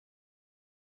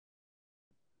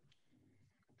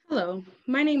Hello,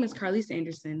 my name is Carles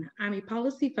Anderson. I'm a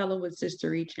policy fellow with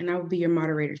SisterReach, and I will be your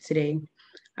moderator today.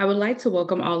 I would like to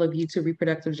welcome all of you to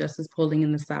Reproductive Justice Polling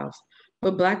in the South.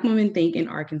 What Black women think in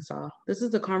Arkansas. This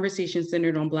is a conversation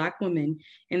centered on Black women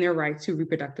and their right to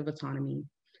reproductive autonomy.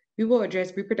 We will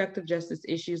address reproductive justice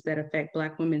issues that affect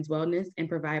Black women's wellness and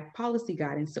provide policy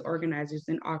guidance to organizers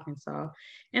in Arkansas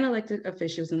and elected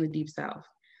officials in the Deep South.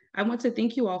 I want to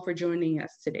thank you all for joining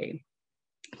us today.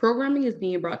 Programming is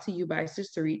being brought to you by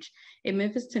SisterReach, a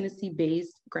Memphis,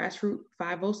 Tennessee-based grassroots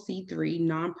 50c3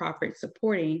 nonprofit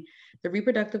supporting the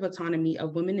reproductive autonomy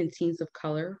of women and teens of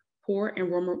color, poor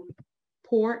and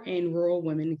rural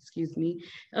women,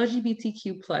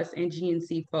 LGBTQ plus and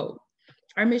GNC folk.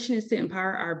 Our mission is to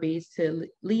empower our base to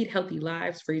lead healthy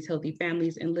lives, raise healthy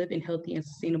families, and live in healthy and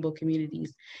sustainable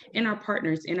communities. And our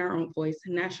partners in our own voice,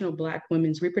 National Black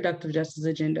Women's Reproductive Justice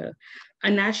Agenda, a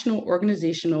national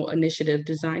organizational initiative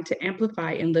designed to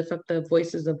amplify and lift up the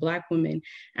voices of Black women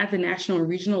at the national and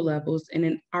regional levels and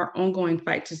in our ongoing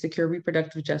fight to secure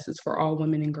reproductive justice for all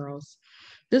women and girls.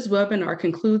 This webinar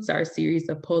concludes our series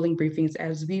of polling briefings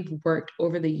as we've worked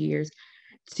over the years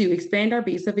to expand our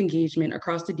base of engagement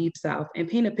across the Deep South and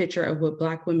paint a picture of what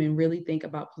Black women really think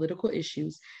about political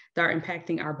issues that are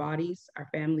impacting our bodies, our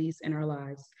families, and our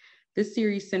lives. This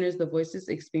series centers the voices,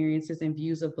 experiences, and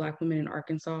views of Black women in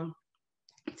Arkansas,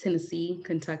 Tennessee,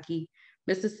 Kentucky,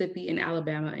 Mississippi, and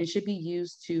Alabama, and should be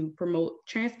used to promote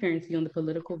transparency on the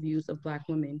political views of Black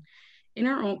women. In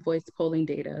our own voice, polling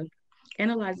data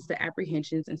analyzes the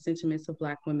apprehensions and sentiments of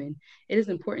Black women. It is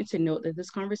important to note that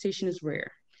this conversation is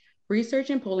rare. Research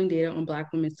and polling data on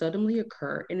Black women seldomly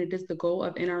occur, and it is the goal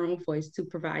of In Our Own Voice to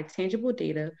provide tangible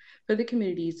data for the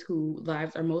communities whose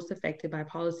lives are most affected by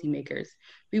policymakers.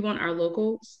 We want our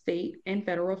local, state, and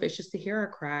federal officials to hear our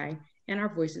cry and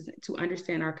our voices to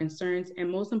understand our concerns, and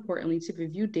most importantly, to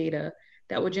review data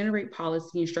that will generate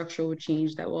policy and structural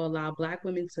change that will allow Black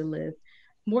women to live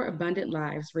more abundant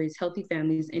lives, raise healthy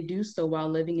families, and do so while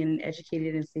living in an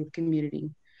educated and safe community.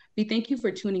 We thank you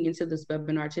for tuning into this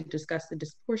webinar to discuss the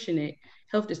disproportionate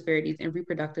health disparities and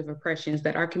reproductive oppressions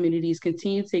that our communities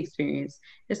continue to experience,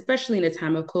 especially in a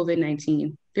time of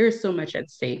COVID-19. There is so much at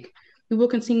stake. We will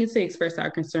continue to express our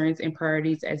concerns and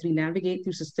priorities as we navigate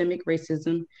through systemic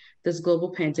racism, this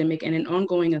global pandemic, and an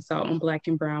ongoing assault on Black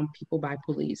and Brown people by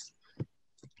police.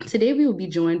 Today, we will be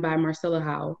joined by Marcela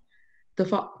Howell,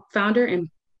 the founder and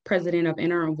president of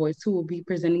In Our Own Voice, who will be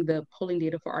presenting the polling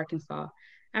data for Arkansas.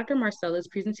 After Marcela's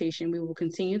presentation, we will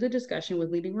continue the discussion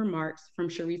with leading remarks from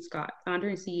Cherisse, founder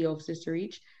and CEO of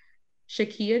SisterReach,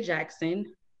 Shakia Jackson,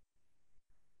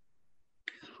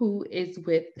 who's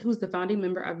the founding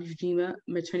member of Ujima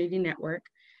Maternity Network,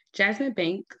 Jasmine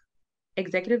Bank,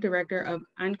 executive director of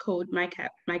UnKoch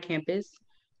My Campus,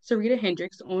 Sarita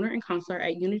Hendrix, owner and counselor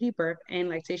at Unity Birth and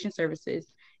Lactation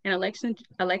Services, and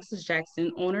Alexis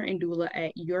Jackson, owner and doula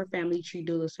at Your Family Tree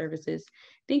Doula Services.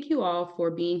 Thank you all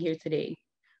for being here today.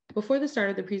 Before the start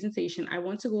of the presentation, I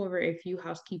want to go over a few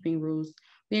housekeeping rules.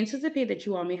 We anticipate that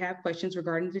you all may have questions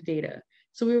regarding the data,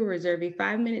 so we will reserve a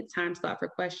 5-minute time slot for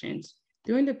questions.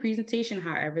 During the presentation,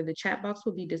 however, the chat box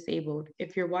will be disabled.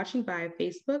 If you're watching via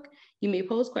Facebook, you may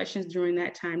pose questions during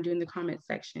that time during the comment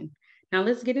section. Now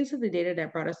let's get into the data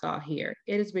that brought us all here.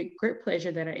 It is with great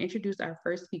pleasure that I introduce our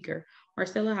first speaker,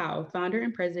 Marcela Howell, founder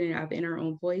and president of In Our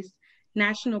Own Voice,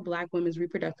 National Black Women's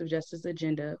Reproductive Justice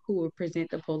Agenda, who will present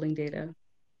the polling data.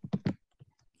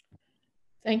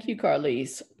 Thank you,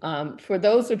 Carles. For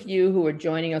those of you who are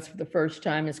joining us for the first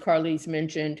time, as Carles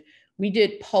mentioned, we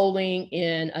did polling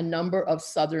in a number of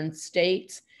southern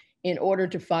states in order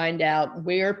to find out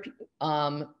where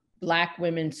Black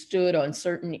women stood on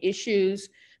certain issues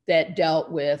that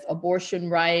dealt with abortion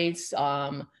rights,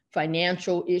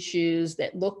 financial issues,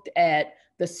 that looked at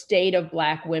the state of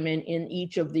Black women in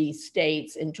each of these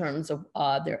states in terms of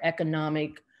their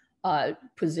economic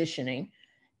positioning.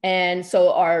 And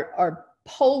so our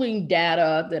polling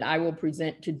data that I will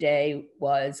present today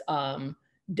was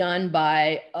done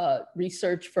by a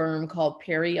research firm called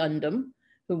Perry Undum,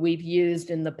 who we've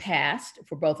used in the past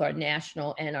for both our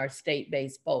national and our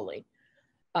state-based polling.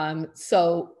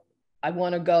 So I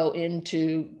want to go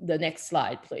into the next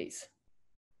slide, please.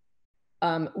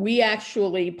 We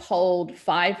actually polled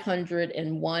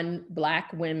 501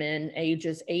 Black women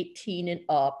ages 18 and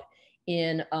up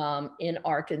in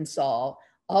Arkansas.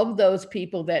 Of those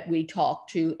people that we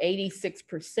talked to,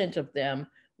 86% of them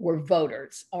were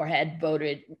voters or had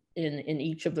voted in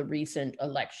each of the recent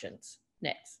elections.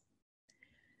 Next.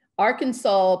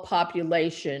 Arkansas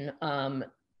population,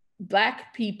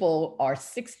 Black people are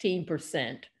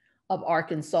 16% of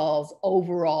Arkansas's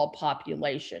overall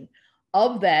population.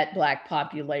 Of that Black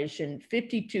population,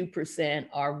 52%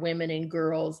 are women and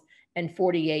girls, and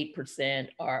 48%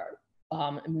 are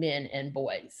men and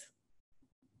boys.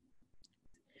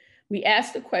 We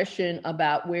asked a question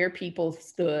about where people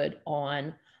stood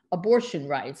on abortion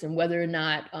rights and whether or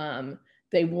not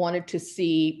they wanted to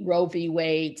see Roe v.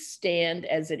 Wade stand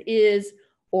as it is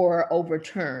or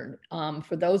overturned.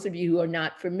 For those of you who are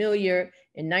not familiar,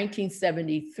 in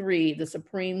 1973, the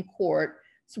Supreme Court's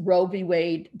Roe v.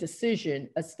 Wade decision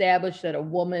established that a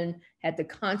woman had the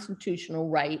constitutional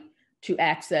right to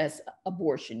access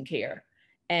abortion care.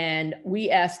 And we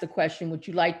asked the question, would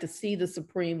you like to see the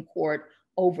Supreme Court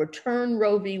overturn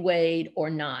Roe v. Wade or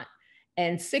not?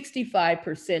 And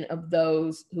 65% of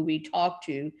those who we talked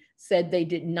to said they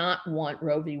did not want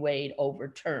Roe v. Wade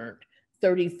overturned.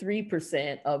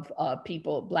 33% of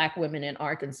people, Black women in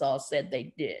Arkansas, said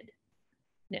they did.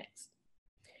 Next.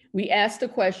 We asked a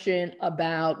question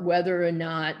about whether or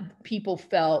not people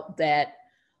felt that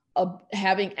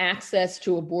having access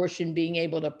to abortion, being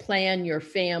able to plan your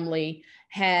family,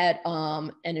 had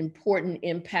an important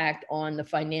impact on the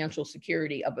financial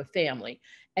security of a family.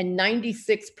 And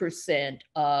 96%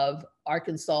 of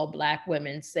Arkansas Black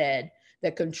women said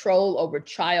that control over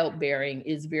childbearing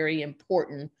is very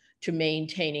important to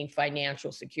maintaining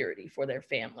financial security for their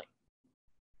family.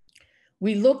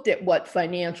 We looked at what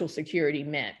financial security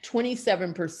meant.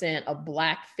 27% of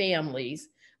Black families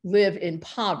live in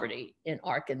poverty in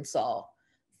Arkansas.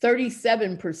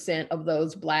 37% of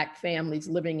those Black families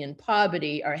living in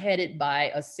poverty are headed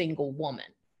by a single woman.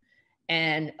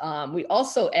 And we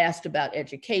also asked about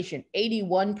education.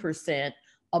 81%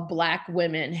 of Black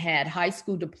women had high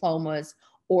school diplomas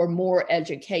or more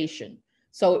education.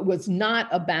 So it was not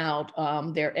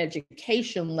about their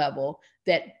education level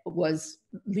that was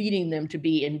leading them to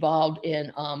be involved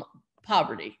in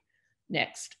poverty.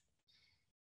 Next.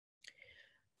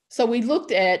 So we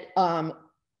looked at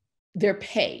their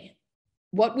pay.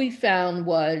 What we found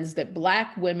was that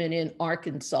Black women in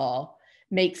Arkansas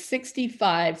make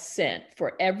 65 cents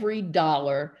for every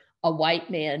dollar a white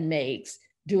man makes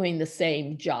doing the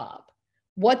same job.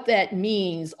 What that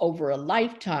means over a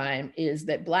lifetime is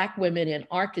that Black women in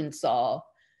Arkansas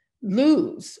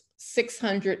lose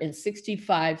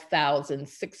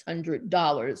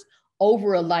 $665,600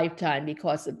 over a lifetime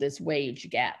because of this wage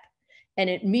gap. And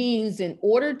it means in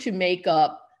order to make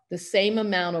up the same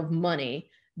amount of money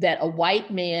that a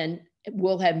white man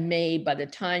will have made by the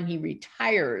time he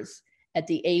retires at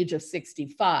the age of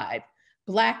 65,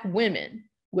 Black women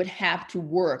would have to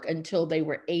work until they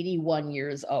were 81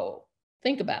 years old.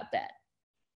 Think about that.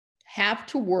 Have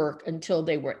to work until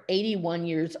they were 81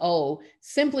 years old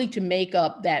simply to make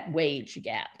up that wage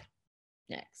gap.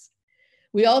 Next.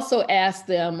 We also asked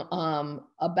them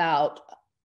about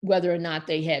whether or not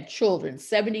they had children.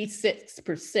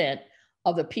 76%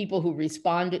 of the people who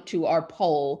responded to our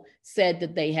poll said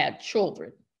that they had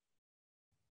children.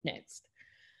 Next.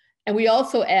 And we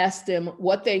also asked them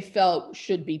what they felt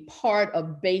should be part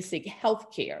of basic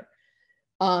health care.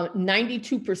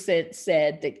 92%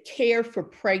 said that care for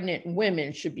pregnant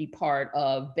women should be part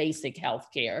of basic health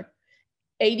care.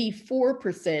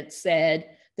 84%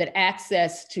 said that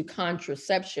access to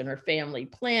contraception or family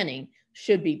planning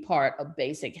should be part of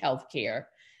basic health care.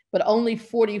 But only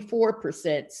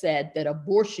 44% said that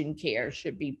abortion care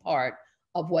should be part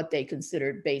of what they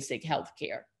considered basic health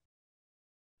care.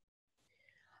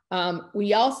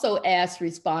 We also asked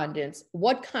respondents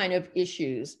what kind of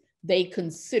issues they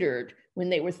considered when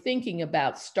they were thinking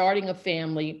about starting a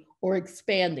family or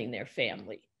expanding their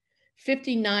family.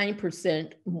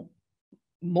 59%,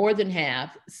 more than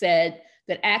half, said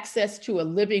that access to a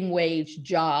living wage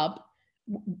job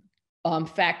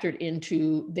factored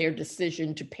into their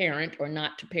decision to parent or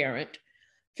not to parent.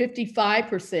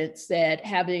 55% said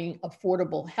having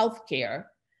affordable health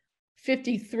care.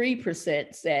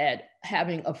 53% said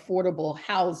having affordable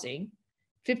housing.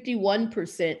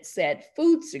 51% said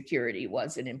food security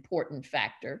was an important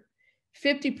factor.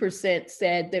 50%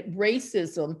 said that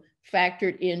racism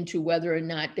factored into whether or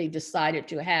not they decided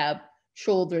to have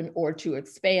children or to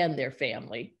expand their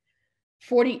family.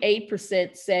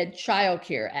 48% said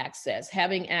childcare access,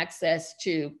 having access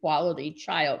to quality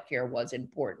childcare was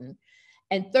important.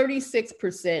 And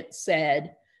 36%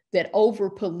 said that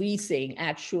over-policing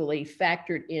actually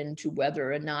factored into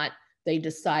whether or not they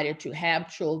decided to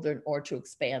have children or to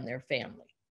expand their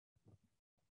family.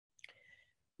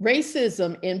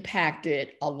 Racism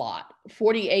impacted a lot.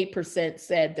 48%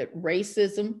 said that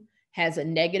racism has a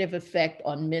negative effect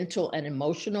on mental and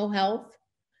emotional health.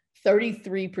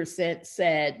 33%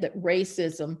 said that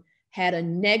racism had a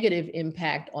negative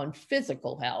impact on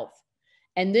physical health.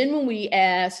 And then when we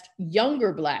asked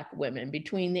younger Black women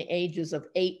between the ages of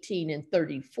 18 and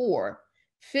 34,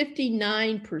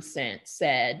 59%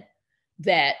 said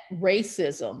that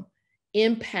racism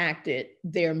impacted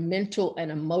their mental and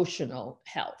emotional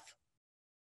health.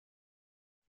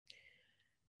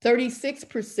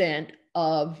 36%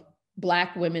 of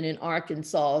Black women in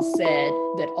Arkansas said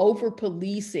that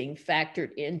over-policing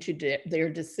factored into their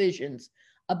decisions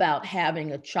about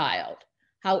having a child.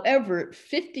 However,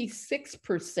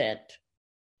 56%,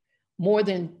 more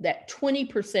than that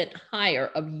 20%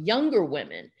 higher of younger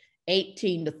women,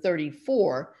 18 to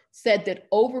 34, said that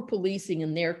over-policing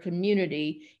in their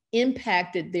community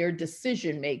impacted their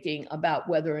decision-making about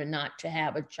whether or not to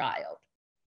have a child.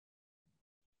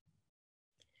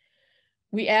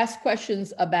 We asked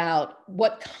questions about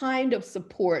what kind of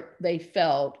support they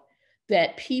felt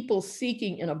that people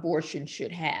seeking an abortion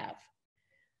should have.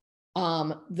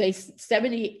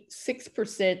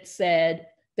 76% said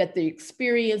that the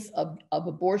experience of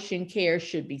abortion care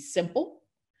should be simple.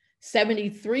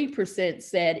 73%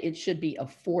 said it should be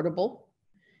affordable.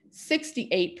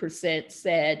 68%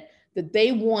 said that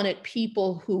they wanted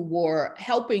people who were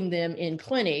helping them in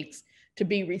clinics to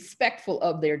be respectful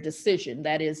of their decision.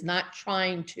 That is, not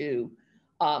trying to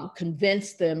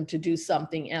convince them to do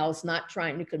something else, not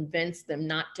trying to convince them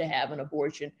not to have an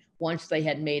abortion once they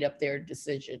had made up their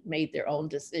decision, made their own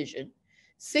decision.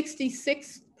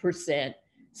 66%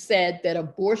 said that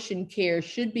abortion care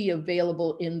should be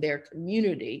available in their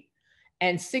community,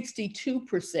 and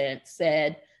 62%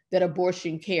 said that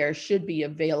abortion care should be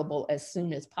available as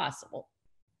soon as possible.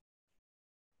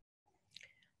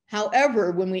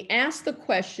 However, when we asked the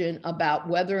question about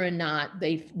whether or not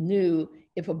they knew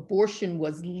if abortion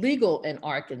was legal in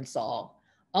Arkansas,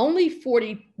 only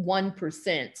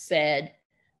 41% said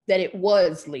that it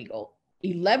was legal.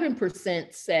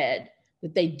 11% said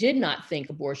that they did not think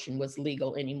abortion was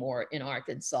legal anymore in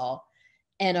Arkansas,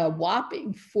 and a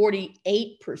whopping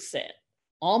 48%,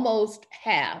 almost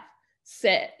half,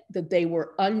 said that they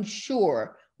were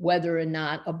unsure whether or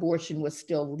not abortion was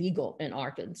still legal in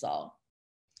Arkansas.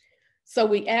 So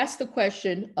we asked the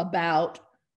question about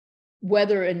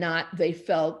whether or not they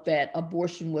felt that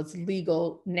abortion was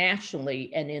legal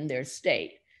nationally and in their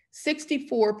state.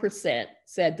 64%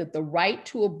 said that the right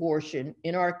to abortion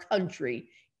in our country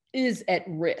is at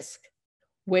risk,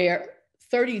 where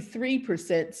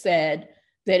 33% said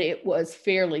that it was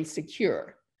fairly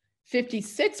secure.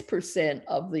 56%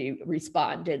 of the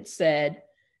respondents said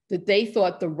that they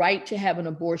thought the right to have an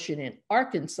abortion in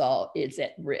Arkansas is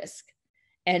at risk.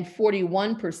 And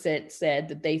 41% said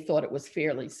that they thought it was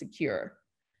fairly secure.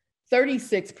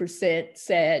 36%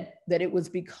 said that it was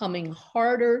becoming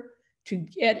harder to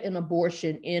get an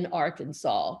abortion in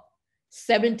Arkansas.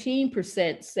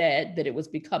 17% said that it was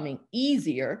becoming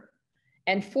easier,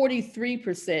 and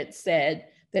 43% said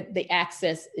that the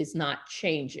access is not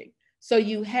changing. So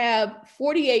you have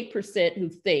 48% who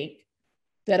think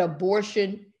that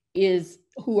abortion is,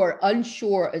 who are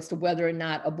unsure as to whether or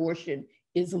not abortion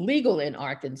is legal in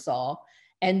Arkansas.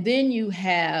 And then you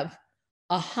have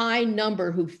a high number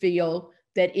who feel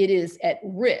that it is at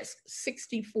risk,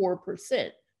 64%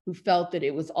 who felt that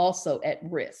it was also at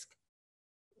risk.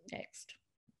 Next.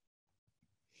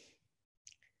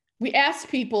 We asked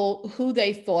people who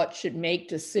they thought should make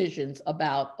decisions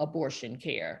about abortion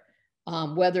care,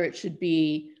 whether it should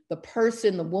be the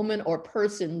person, the woman or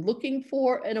person looking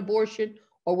for an abortion,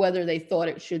 or whether they thought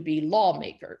it should be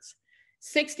lawmakers.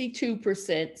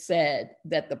 62% said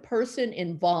that the person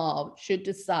involved should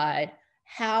decide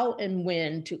how and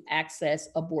when to access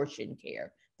abortion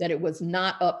care, that it was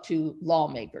not up to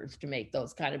lawmakers to make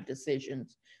those kind of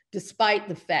decisions, despite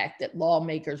the fact that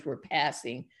lawmakers were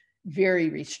passing very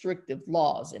restrictive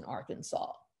laws in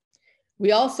Arkansas.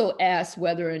 We also asked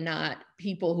whether or not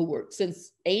people who were,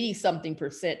 since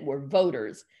 80-something% were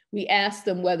voters, we asked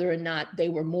them whether or not they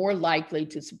were more likely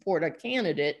to support a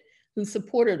candidate who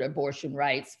supported abortion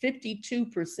rights.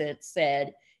 52%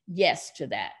 said yes to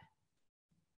that.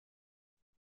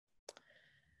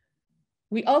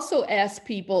 We also asked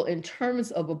people in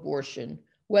terms of abortion,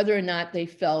 whether or not they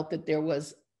felt that there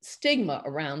was stigma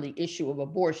around the issue of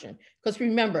abortion. Because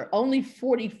remember, only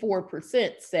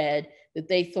 44% said that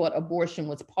they thought abortion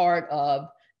was part of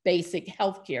basic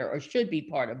health care or should be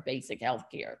part of basic health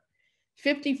care.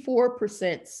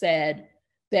 54% said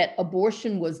that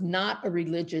abortion was not a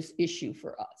religious issue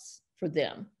for us, for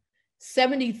them.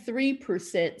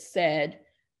 73% said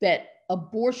that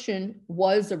abortion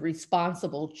was a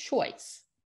responsible choice.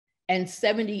 And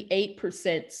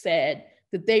 78% said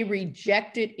that they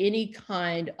rejected any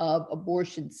kind of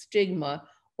abortion stigma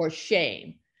or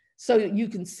shame. So you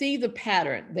can see the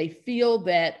pattern. They feel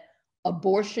that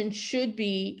abortion should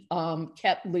be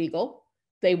kept legal.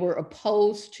 They were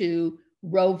opposed to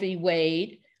Roe v.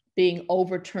 Wade being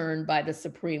overturned by the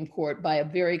Supreme Court, by a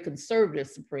very conservative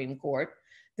Supreme Court.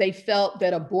 They felt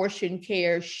that abortion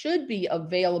care should be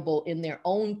available in their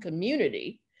own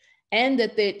community, and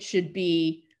that it should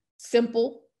be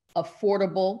simple,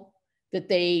 affordable, that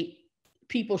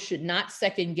people should not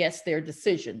second guess their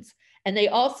decisions. And they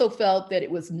also felt that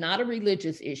it was not a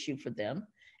religious issue for them,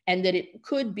 and that it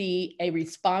could be a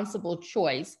responsible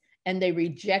choice, and they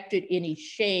rejected any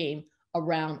shame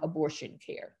around abortion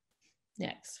care.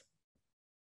 Next.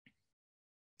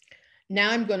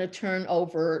 Now I'm going to turn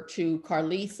over to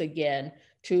Carles again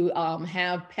to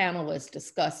have panelists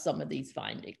discuss some of these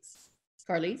findings.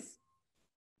 Carles?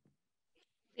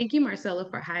 Thank you, Marcela,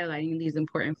 for highlighting these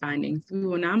important findings. We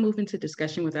will now move into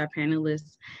discussion with our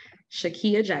panelists,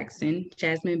 Shakia Jackson,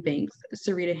 Jasmine Banks,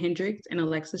 Sarita Hendrix, and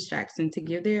Alexis Jackson, to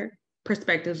give their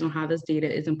perspectives on how this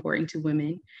data is important to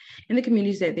women and the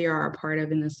communities that they are a part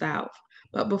of in the South.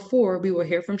 But before, we will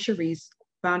hear from Cherisse,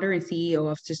 founder and CEO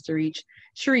of SisterReach.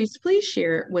 Cherisse, please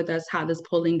share with us how this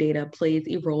polling data plays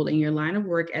a role in your line of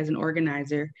work as an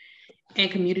organizer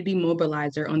and community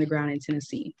mobilizer on the ground in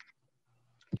Tennessee.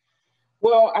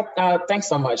 Well, thanks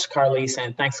so much, Carles,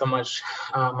 and thanks so much,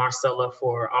 Marcela,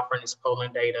 for offering this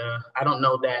polling data. I don't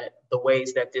know that the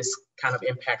ways that this kind of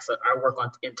impacts our work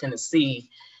in Tennessee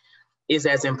is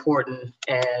as important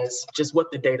as just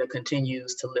what the data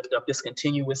continues to lift up, this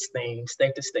continuous theme,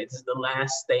 state to state. This is the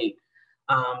last state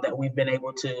that we've been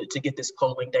able to get this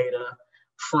polling data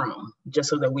from, just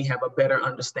so that we have a better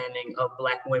understanding of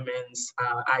Black women's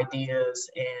ideas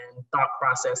and thought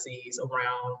processes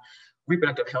around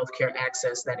reproductive health care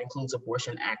access that includes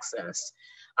abortion access,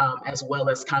 as well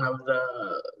as kind of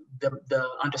the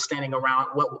understanding around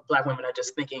what Black women are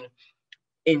just thinking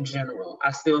in general.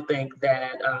 I still think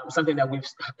that something that we've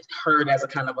heard as a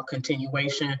kind of a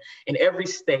continuation, in every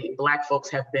state, Black folks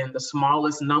have been the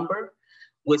smallest number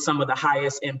with some of the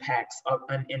highest impacts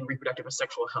in reproductive and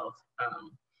sexual health.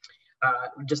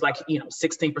 Just like,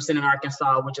 16% in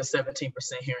Arkansas, which is 17%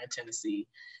 here in Tennessee,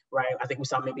 right? I think we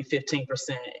saw maybe 15%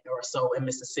 or so in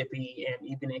Mississippi, and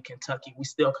even in Kentucky. We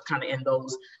still kind of in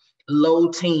those low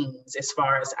teens as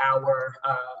far as our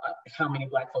how many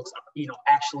Black folks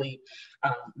actually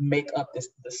make up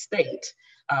the state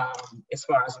as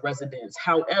far as residents.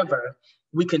 However,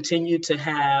 we continue to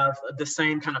have the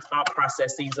same kind of thought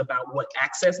processes about what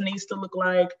access needs to look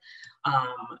like,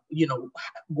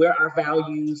 where our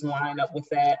values line up with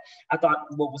that. I thought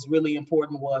what was really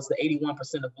important was the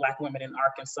 81% of Black women in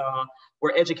Arkansas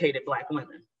were educated Black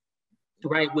women,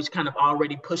 right? Which kind of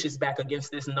already pushes back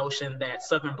against this notion that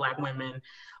Southern Black women,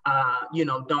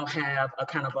 don't have a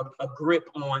kind of a grip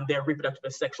on their reproductive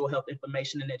and sexual health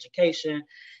information and education,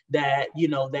 that,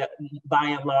 that by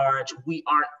and large, we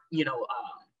aren't,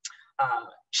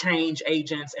 change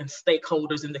agents and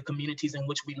stakeholders in the communities in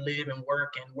which we live and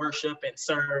work and worship and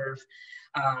serve,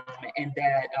 and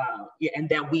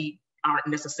that we aren't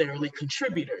necessarily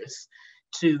contributors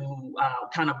to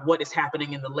kind of what is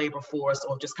happening in the labor force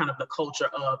or just kind of the culture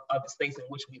of the states in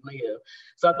which we live.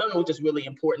 So I thought it was just really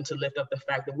important to lift up the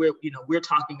fact that we're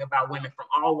talking about women from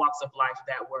all walks of life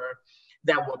that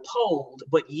were polled,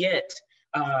 but yet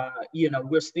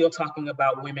we're still talking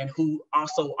about women who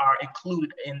also are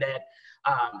included in that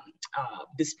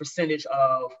this percentage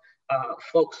of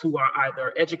folks who are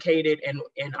either educated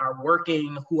and are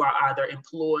working, who are either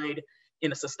employed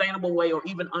in a sustainable way or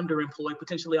even underemployed,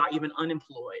 potentially are even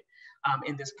unemployed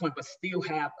in this point, but still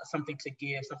have something to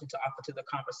give, something to offer to the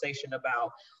conversation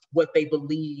about what they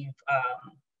believe,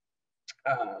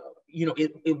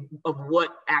 of what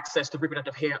access to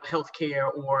reproductive health care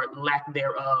or lack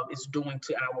thereof is doing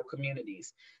to our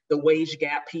communities. The wage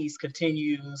gap piece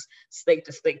continues state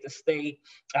to state to state,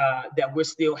 that we're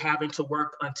still having to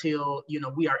work until,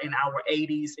 we are in our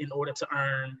 80s in order to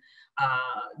earn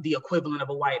the equivalent of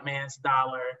a white man's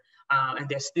dollar. And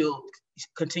there still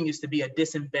continues to be a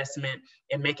disinvestment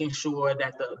in making sure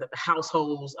that the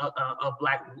households of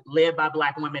led by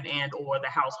Black women and or the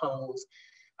households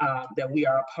that we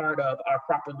are a part of are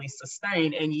properly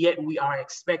sustained, and yet we are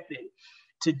expected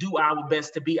to do our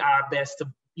best, to be our best, to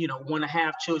want to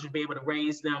have children, be able to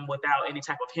raise them without any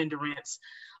type of hindrance,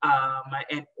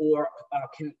 or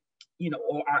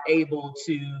are able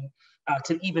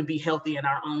to even be healthy in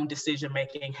our own decision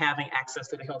making, having access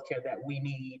to the healthcare that we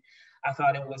need. I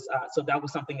thought it was so that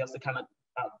was something else that kind of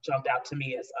jumped out to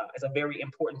me as a very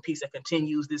important piece that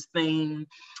continues this theme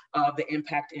of the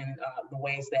impact in the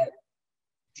ways that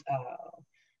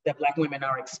Black women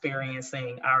are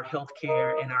experiencing our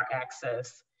healthcare and our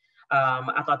access.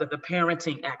 I thought that the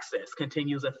parenting access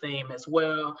continues a theme as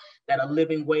well, that a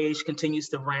living wage continues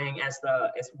to rank as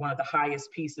one of the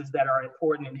highest pieces that are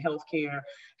important in healthcare,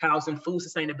 housing, food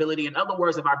sustainability. In other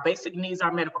words, if our basic needs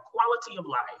are met, if a quality of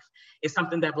life is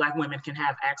something that Black women can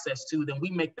have access to, then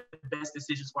we make the best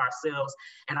decisions for ourselves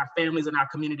and our families and our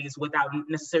communities without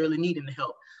necessarily needing the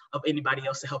help of anybody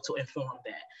else to help to inform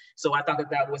that. So I thought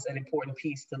that that was an important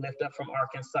piece to lift up from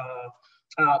Arkansas.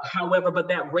 However, but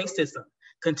that racism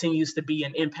continues to be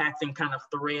an impacting kind of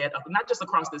thread of not just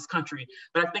across this country,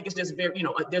 but I think it's just very,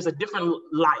 there's a different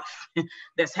life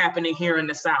that's happening here in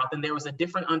the South, and there was a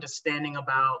different understanding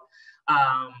about,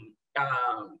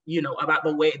 about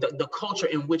the way, the culture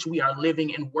in which we are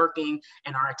living and working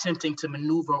and are attempting to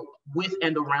maneuver with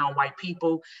and around white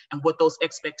people, and what those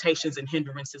expectations and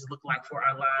hindrances look like for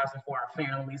our lives and for our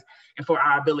families and for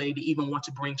our ability to even want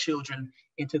to bring children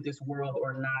into this world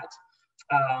or not.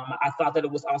 I thought that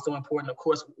it was also important, of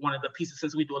course, one of the pieces,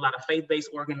 since we do a lot of faith-based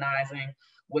organizing,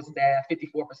 was that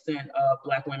 54% of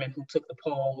Black women who took the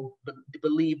poll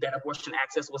believed that abortion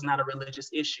access was not a religious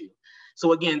issue.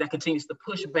 So again, that continues to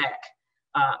push back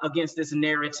against this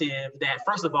narrative that,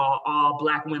 first of all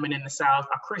Black women in the South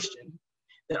are Christian,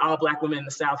 that all Black women in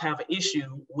the South have an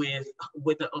issue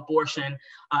with the abortion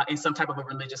in some type of a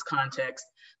religious context,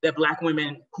 that Black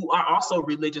women who are also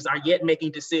religious are yet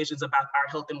making decisions about our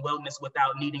health and wellness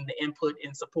without needing the input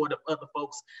and support of other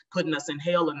folks putting us in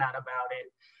hell or not about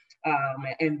it.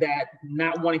 And that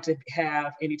not wanting to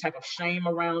have any type of shame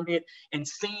around it and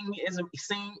seeing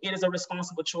it as a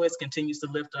responsible choice continues to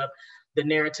lift up the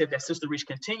narrative that SisterReach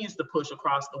continues to push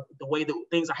across the way that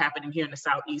things are happening here in the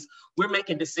Southeast. We're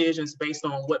making decisions based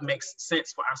on what makes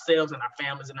sense for ourselves and our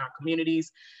families and our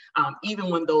communities, even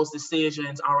when those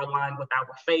decisions are aligned with our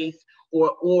faith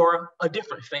or a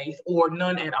different faith or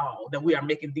none at all, that we are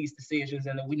making these decisions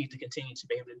and that we need to continue to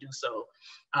be able to do so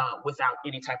without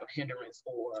any type of hindrance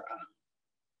or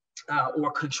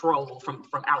control from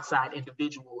outside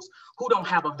individuals who don't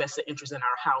have a vested interest in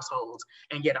our households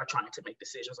and yet are trying to make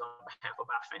decisions on behalf of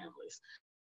our families.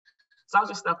 So I'll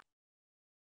just stop.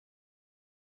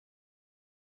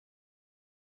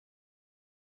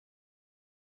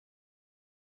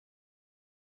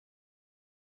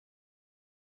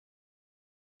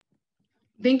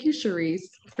 Thank you, Cherisse,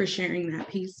 for sharing that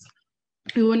piece.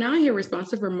 We will now hear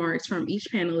responsive remarks from each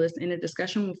panelist and a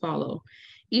discussion will follow.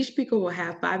 Each speaker will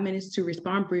have 5 minutes to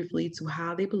respond briefly to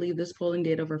how they believe this polling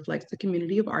data reflects the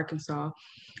community of Arkansas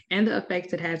and the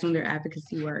effects it has on their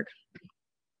advocacy work.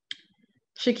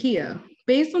 Shakia,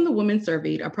 based on the women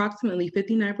surveyed, approximately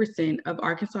 59% of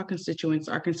Arkansas constituents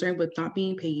are concerned with not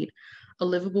being paid a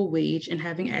livable wage and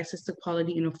having access to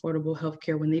quality and affordable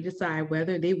healthcare when they decide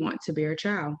whether they want to bear a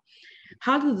child.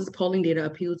 How does this polling data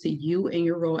appeal to you and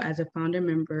your role as a founder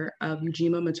member of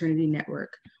Ujima Maternity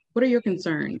Network? What are your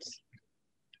concerns?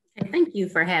 Thank you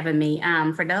for having me.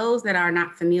 For those that are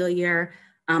not familiar,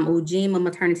 Ujima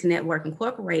Maternity Network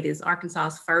Incorporated is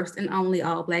Arkansas's first and only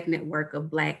all-Black network of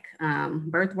Black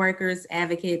birth workers,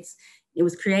 advocates. It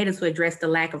was created to address the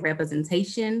lack of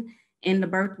representation in the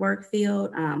birth work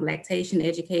field, lactation,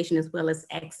 education, as well as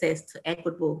access to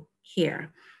equitable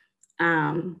care.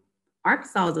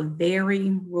 Arkansas is a very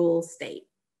rural state.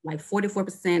 Like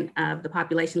 44% of the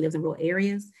population lives in rural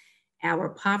areas. Our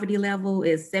poverty level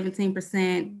is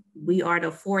 17%. We are the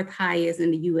 4th highest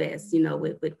in the US,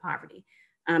 with poverty.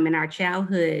 And our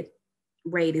childhood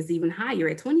rate is even higher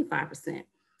at 25%.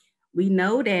 We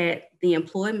know that the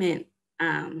employment,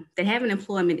 that having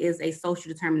employment is a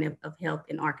social determinant of health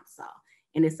in Arkansas.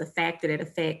 And it's a factor that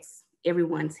affects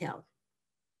everyone's health.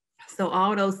 So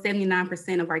all those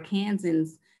 79% of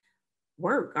Arkansans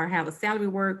work or have a salary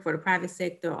work for the private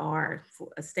sector or for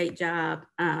a state job,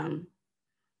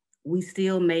 we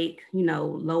still make,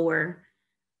 lower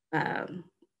than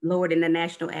the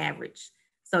national average.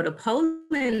 So the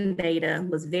polling data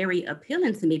was very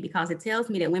appealing to me because it tells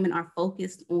me that women are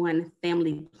focused on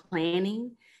family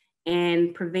planning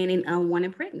and preventing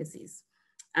unwanted pregnancies,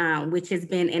 which has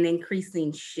been an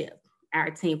increasing shift. Our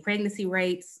teen pregnancy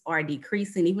rates are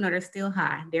decreasing, even though they're still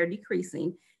high, they're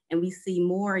decreasing. And we see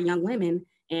more young women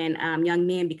and young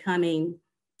men becoming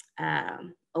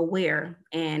aware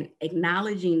and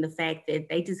acknowledging the fact that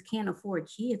they just can't afford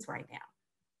kids right now.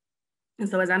 And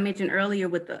so as I mentioned earlier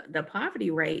with the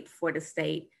poverty rate for the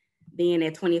state being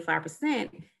at 25%,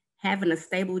 having a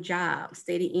stable job,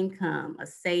 steady income, a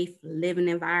safe living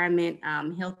environment,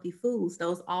 healthy foods,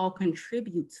 those all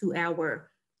contribute to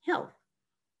our health.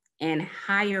 And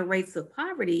higher rates of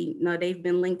poverty, they've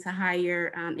been linked to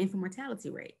higher infant mortality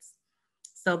rates.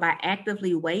 So by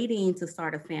actively waiting to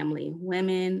start a family,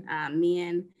 women,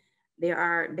 men,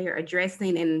 They're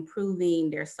addressing and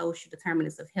improving their social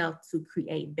determinants of health to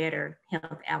create better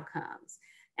health outcomes.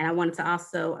 And I wanted to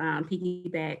also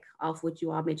piggyback off what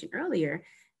you all mentioned earlier,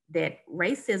 that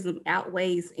racism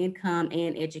outweighs income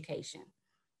and education.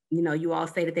 You know, you all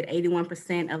stated that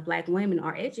 81% of Black women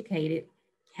are educated.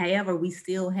 However, we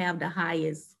still have the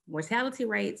highest mortality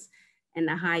rates and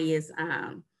the highest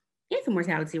infant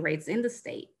mortality rates in the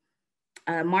state.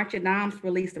 March Adams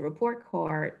released a report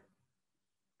card,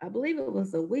 I believe it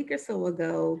was a week or so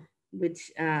ago,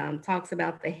 which talks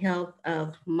about the health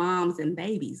of moms and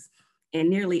babies. And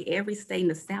nearly every state in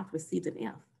the South received an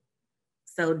F.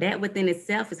 So that within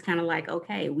itself is kind of like,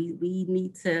 okay, we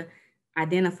need to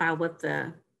identify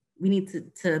we need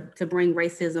to bring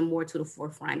racism more to the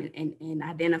forefront and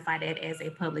identify that as a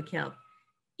public health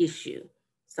issue.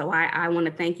 So I want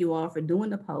to thank you all for doing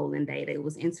the polling data. It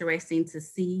was interesting to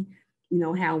see, you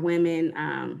know, how women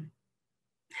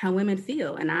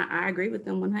feel. And I agree with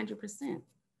them 100%.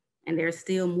 And there's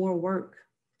still more work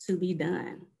to be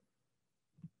done.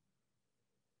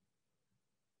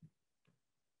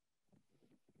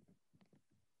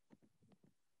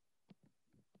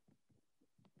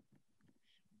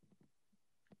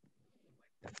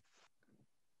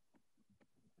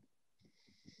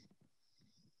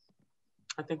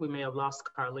 I think we may have lost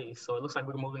Carles. So it looks like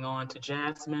we're moving on to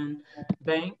Jasmine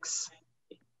Banks.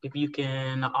 If you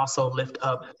can also lift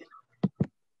up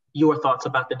your thoughts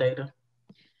about the data.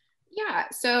 Yeah,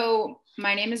 so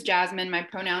my name is Jasmine. My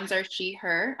pronouns are she,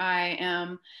 her. I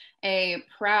am a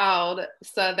proud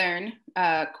Southern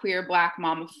queer Black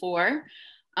mom of four.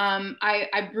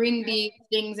 I bring these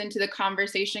things into the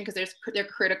conversation because they're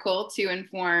critical to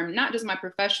inform not just my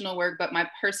professional work, but my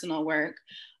personal work.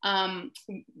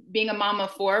 Being a mom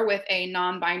of four with a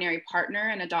non-binary partner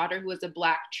and a daughter who is a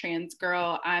Black trans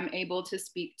girl, I'm able to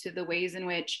speak to the ways in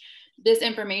which this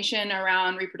information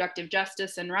around reproductive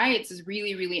justice and rights is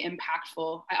really, really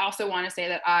impactful. I also want to say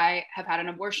that I have had an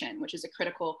abortion, which is a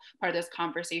critical part of this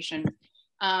conversation.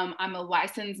 I'm a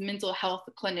licensed mental health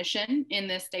clinician in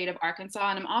the state of Arkansas,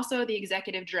 and I'm also the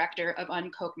executive director of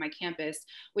UnKoch, my campus,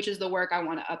 which is the work I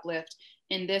want to uplift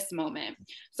in this moment.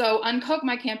 So UnKoch,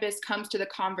 my campus comes to the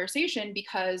conversation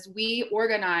because we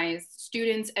organize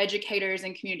students, educators,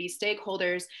 and community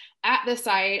stakeholders at the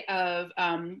site of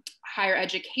higher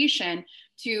education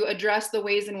to address the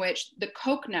ways in which the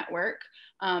Koch network,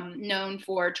 known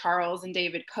for Charles and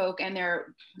David Koch and their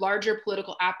larger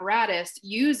political apparatus,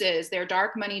 uses their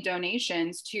dark money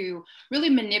donations to really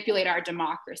manipulate our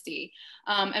democracy.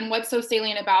 And what's so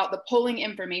salient about the polling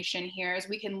information here is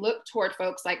we can look toward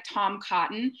folks like Tom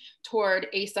Cotton, toward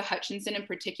Asa Hutchinson in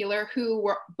particular, who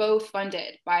were both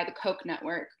funded by the Koch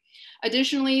network.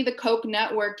 Additionally, the Koch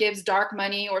network gives dark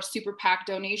money or super PAC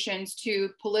donations to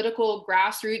political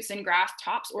grassroots and grass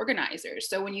tops organizers.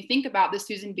 So when you think about the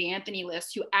Susan B. Anthony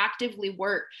list, who actively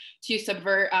work to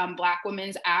subvert Black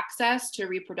women's access to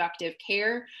reproductive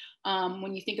care,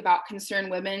 when you think about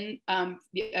Concerned Women of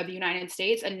the United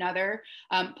States, another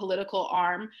political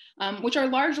arm, which are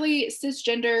largely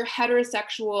cisgender,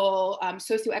 heterosexual,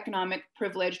 socioeconomic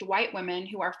privileged white women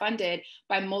who are funded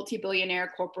by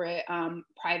multi-billionaire corporate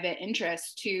private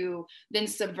interests to then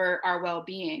subvert our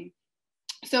well-being.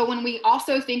 So when we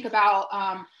also think about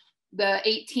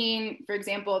for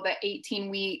example, the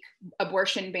 18-week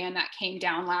abortion ban that came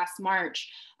down last March,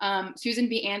 Susan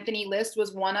B. Anthony list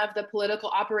was one of the political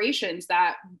operations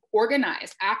that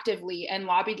organized actively and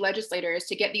lobbied legislators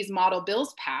to get these model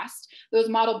bills passed. Those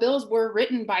model bills were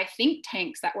written by think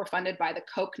tanks that were funded by the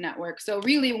Koch network. So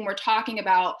really, when we're talking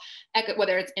about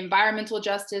whether it's environmental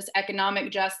justice,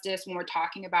 economic justice, when we're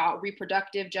talking about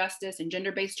reproductive justice and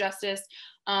gender-based justice,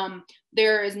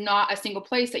 there is not a single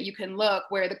place that you can look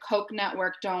where the Koch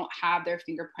network don't have their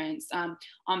fingerprints.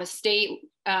 On the state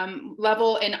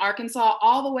level in Arkansas,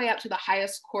 all the way up to the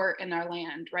highest court in our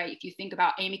land, right? If you think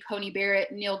about Amy Coney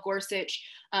Barrett, Neil Gorsuch,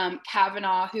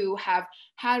 Kavanaugh, who have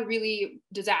had really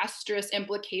disastrous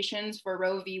implications for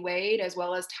Roe v. Wade, as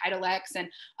well as Title X and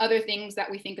other things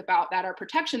that we think about that are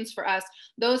protections for us,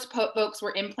 those folks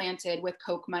were implanted with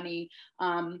Koch money,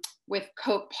 with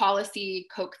Koch policy,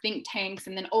 Koch think tanks,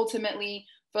 and then ultimately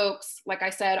folks, like I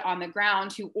said, on the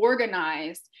ground who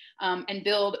organized and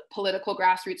build political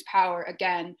grassroots power,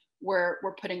 again, we're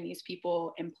putting these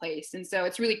people in place. And so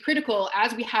it's really critical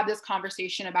as we have this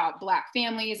conversation about Black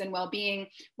families and well-being,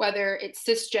 whether it's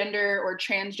cisgender or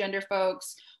transgender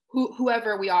folks,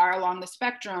 whoever we are along the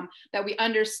spectrum, that we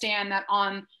understand that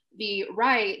on the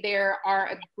right, there are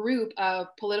a group of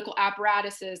political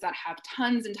apparatuses that have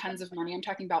tons and tons of money. I'm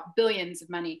talking about billions of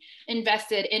money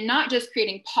invested in not just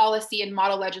creating policy and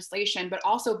model legislation, but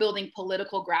also building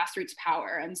political grassroots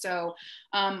power. And so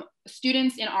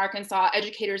students in Arkansas,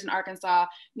 educators in Arkansas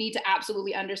need to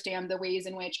absolutely understand the ways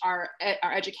in which our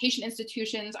education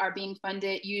institutions are being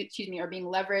funded, are being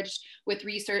leveraged with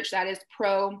research that is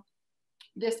pro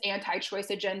this anti-choice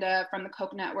agenda from the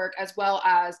UnKoch network, as well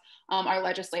as our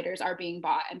legislators are being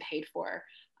bought and paid for.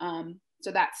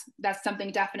 So that's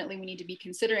something definitely we need to be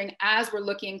considering as we're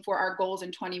looking for our goals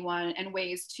in 21 and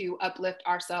ways to uplift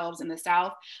ourselves in the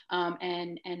South,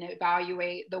 and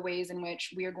evaluate the ways in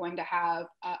which we are going to have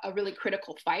a really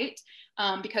critical fight,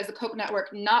 because the UnKoch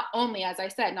network, not only, as I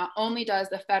said, not only does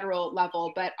the federal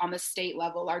level, but on the state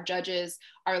level, our judges,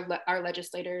 our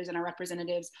legislators, and our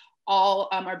representatives all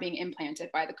are being implanted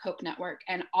by the UnKoch network.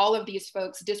 And all of these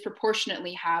folks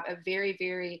disproportionately have a very,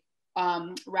 very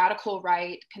radical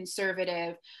right,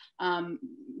 conservative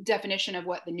definition of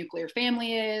what the nuclear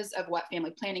family is, of what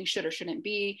family planning should or shouldn't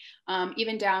be,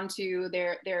 even down to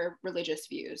their religious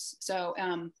views. So,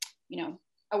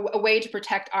 a way to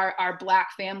protect our Black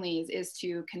families is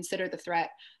to consider the threat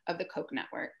of the UnKoch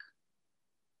network.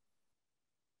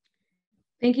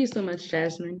 Thank you so much,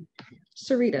 Jasmine.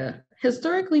 Sarita,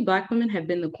 historically, Black women have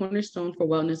been the cornerstone for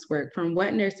wellness work, from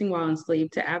wet nursing while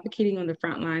enslaved to advocating on the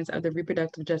front lines of the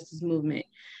reproductive justice movement.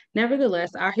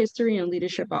 Nevertheless, our history and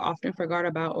leadership are often forgot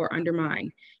about or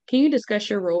undermined. Can you discuss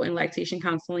your role in lactation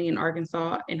counseling in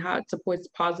Arkansas and how it supports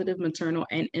positive maternal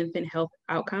and infant health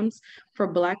outcomes for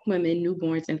Black women,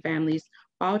 newborns, and families,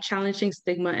 while challenging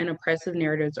stigma and oppressive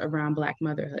narratives around Black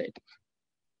motherhood?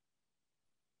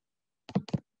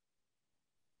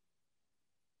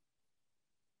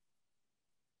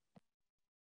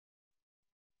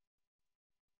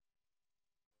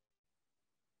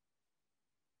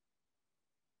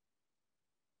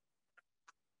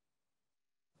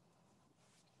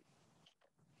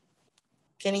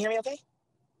 Can you hear me okay?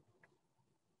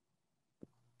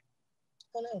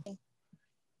 Oh, no. Okay.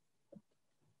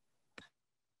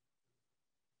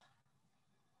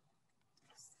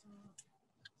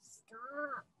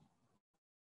 Stop.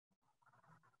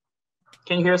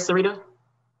 Can you hear us, Sarita?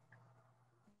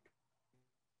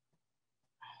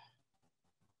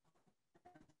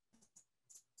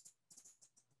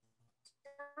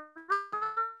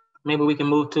 Maybe we can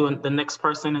move to the next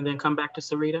person and then come back to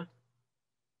Sarita.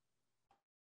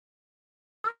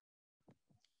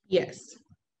 Yes.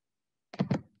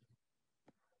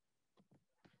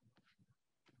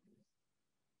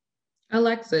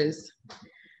 Alexis,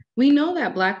 we know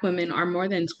that Black women are more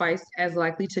than twice as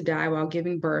likely to die while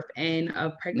giving birth and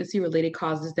of pregnancy-related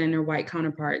causes than their white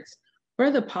counterparts. What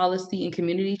are the policy and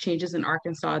community changes in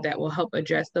Arkansas that will help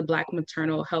address the Black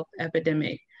maternal health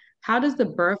epidemic? How does the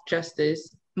birth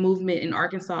justice movement in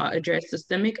Arkansas address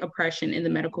systemic oppression in the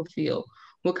medical field?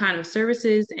 What kind of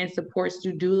services and supports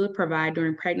do doula provide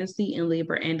during pregnancy and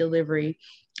labor and delivery,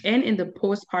 and in the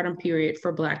postpartum period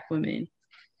for Black women?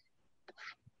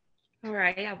 All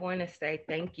right, I want to say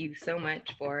thank you so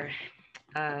much for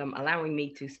allowing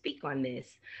me to speak on this.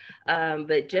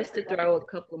 But just to throw a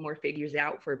couple more figures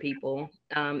out for people,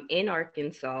 in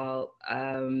Arkansas,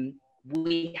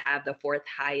 we have the 4th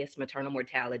highest maternal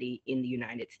mortality in the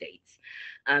United States.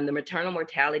 The maternal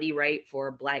mortality rate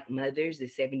for Black mothers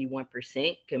is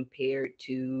 71% compared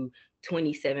to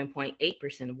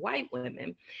 27.8% of white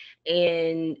women.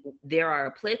 And there are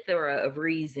a plethora of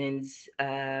reasons,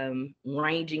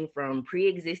 ranging from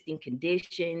pre-existing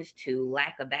conditions to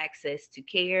lack of access to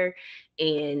care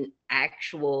and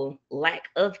actual lack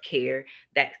of care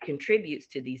that contributes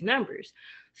to these numbers.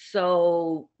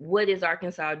 So what is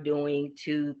Arkansas doing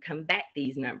to combat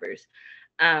these numbers?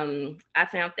 I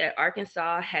found that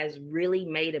Arkansas has really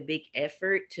made a big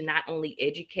effort to not only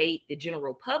educate the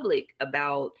general public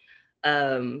about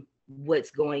what's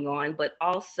going on, but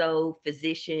also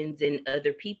physicians and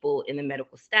other people in the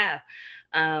medical staff.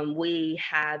 We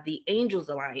have the Angels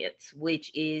Alliance, which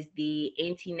is the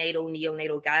antenatal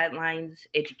neonatal guidelines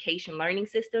education learning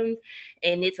system.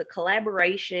 And it's a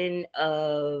collaboration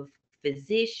of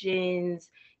physicians,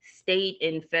 state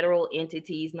and federal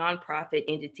entities, nonprofit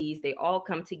entities. They all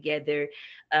come together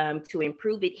to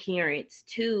improve adherence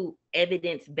to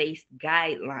evidence-based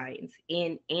guidelines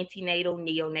in antenatal,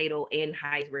 neonatal, and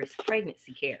high-risk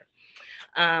pregnancy care.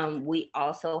 We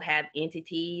also have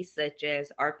entities such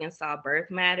as Arkansas Birth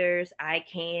Matters,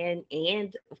 ICANN,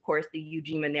 and of course the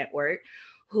Ujima Network,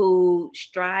 who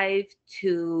strive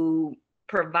to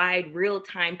provide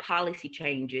real-time policy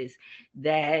changes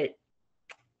that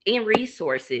in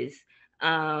resources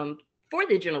for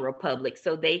the general public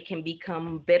so they can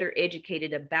become better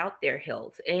educated about their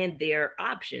health and their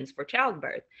options for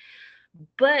childbirth.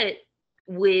 But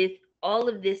with all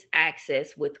of this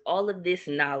access, with all of this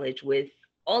knowledge, with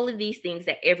all of these things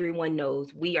that everyone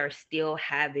knows, we are still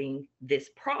having this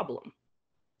problem.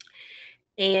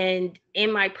 And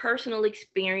in my personal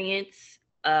experience,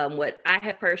 what I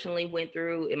have personally went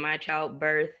through in my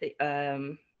childbirth,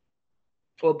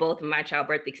 for both of my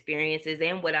childbirth experiences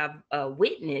and what I've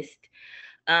witnessed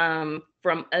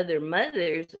from other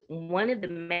mothers, one of the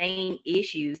main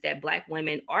issues that Black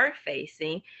women are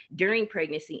facing during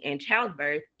pregnancy and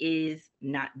childbirth is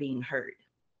not being heard.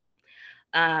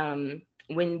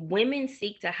 When women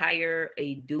seek to hire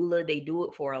a doula, they do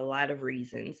it for a lot of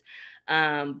reasons.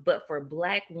 But for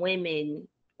Black women,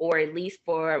 or at least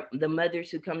for the mothers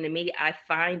who come to me, I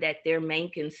find that their main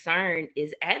concern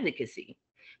is advocacy.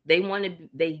 They want to,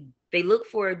 they look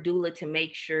for a doula to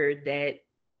make sure that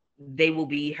they will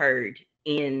be heard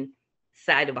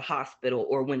inside of a hospital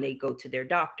or when they go to their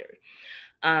doctor.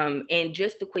 And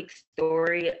just a quick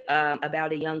story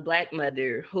about a young Black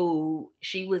mother who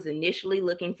she was initially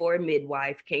looking for a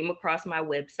midwife, came across my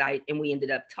website, and we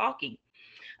ended up talking.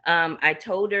 I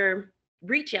told her,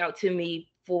 reach out to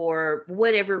me for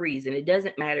whatever reason. It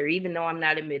doesn't matter. Even though I'm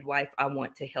not a midwife, I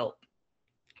want to help.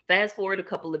 Fast forward a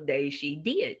couple of days, she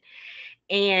did.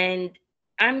 And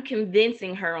I'm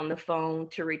convincing her on the phone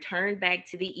to return back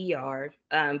to the ER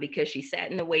because she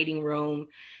sat in the waiting room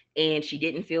and she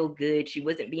didn't feel good. She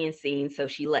wasn't being seen, so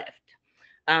she left.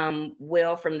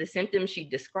 Well, from the symptoms she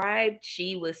described,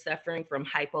 she was suffering from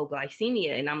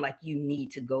hypoglycemia. And I'm like, you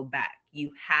need to go back.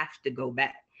 You have to go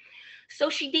back. So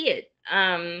she did.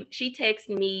 She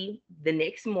texted me the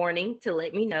next morning to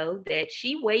let me know that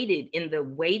she waited in the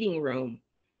waiting room,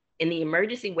 in the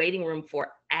emergency waiting room,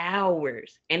 for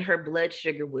hours, and her blood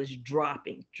sugar was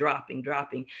dropping.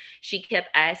 She kept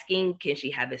asking, can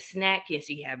she have a snack? Can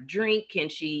she have drink? Can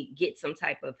she get some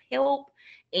type of help?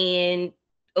 And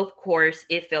of course,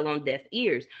 it fell on deaf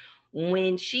ears.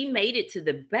 When she made it to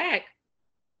the back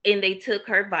and they took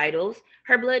her vitals,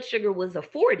 her blood sugar was a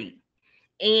 40.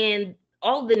 And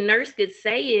all the nurse could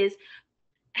say is,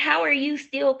 how are you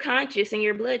still conscious and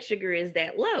your blood sugar is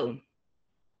that low?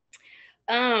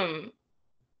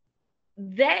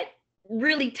 That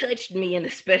really touched me in a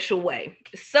special way.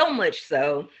 So much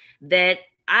so that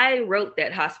I wrote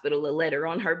that hospital a letter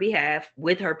on her behalf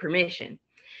with her permission.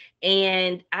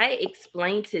 And I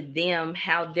explained to them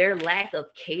how their lack of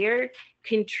care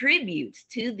contributes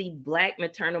to the Black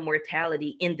maternal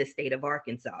mortality in the state of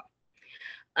Arkansas.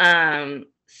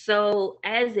 So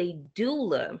as a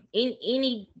doula, in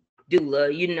any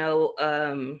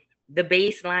doula, the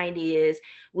baseline is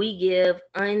we give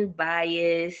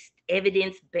unbiased,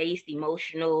 evidence-based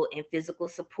emotional and physical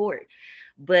support.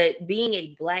 But being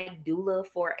a Black doula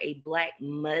for a Black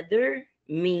mother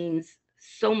means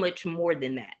so much more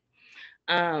than that.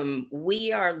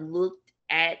 We are looked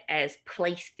at as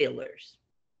place fillers,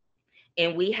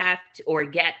 and we have to, or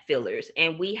gap fillers,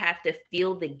 and we have to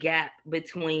fill the gap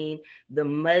between the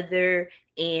mother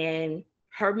and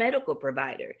her medical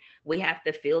provider. We have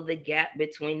to fill the gap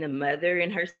between the mother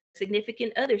and her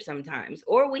significant other sometimes,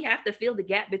 or we have to fill the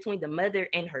gap between the mother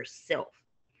and herself.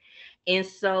 And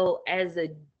so as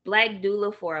a Black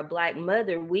doula for a Black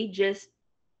mother, we just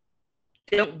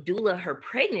don't doula her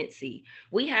pregnancy.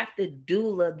 We have to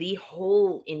doula the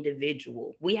whole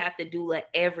individual. We have to doula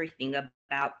everything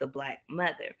about the Black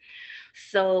mother.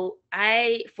 So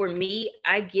for me,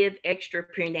 I give extra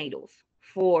prenatals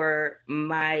for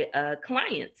my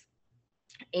clients.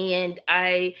 And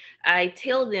I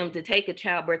tell them to take a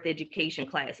childbirth education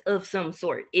class of some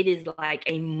sort. It is like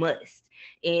a must.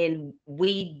 And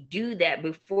we do that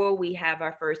before we have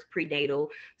our first prenatal,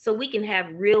 so we can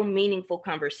have real meaningful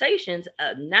conversations,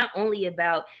 not only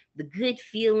about the good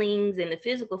feelings and the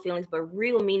physical feelings, but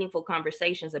real meaningful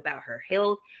conversations about her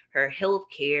health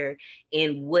care,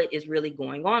 and what is really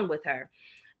going on with her.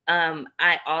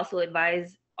 I also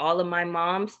advise all of my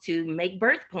moms to make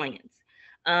birth plans.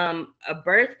 A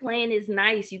birth plan is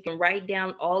nice. You can write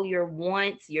down all your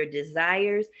wants, your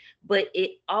desires, but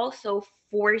it also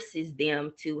forces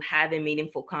them to have a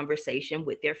meaningful conversation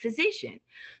with their physician.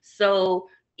 So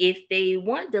if they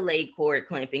want delayed cord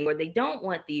clamping, or they don't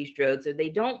want these drugs, or they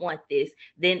don't want this,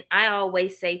 then I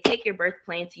always say, take your birth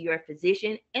plan to your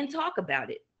physician and talk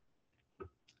about it.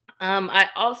 I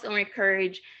also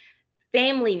encourage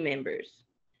family members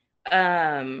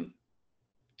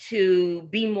to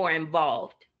be more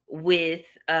involved with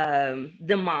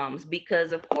the moms,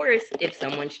 because of course, if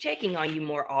someone's checking on you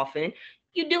more often,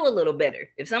 you do a little better.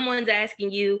 If someone's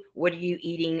asking you, what are you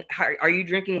eating? Are you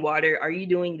drinking water? Are you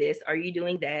doing this? Are you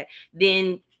doing that?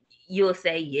 Then you'll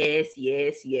say yes,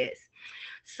 yes, yes.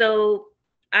 So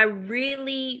I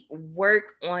really work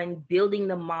on building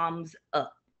the moms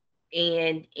up,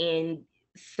 and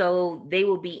so they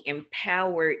will be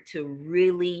empowered to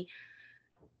really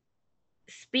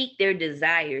speak their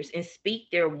desires and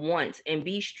speak their wants and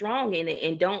be strong in it,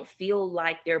 and don't feel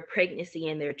like their pregnancy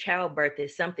and their childbirth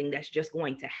is something that's just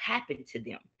going to happen to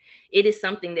them. It is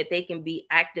something that they can be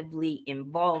actively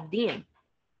involved in.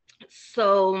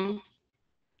 So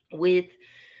with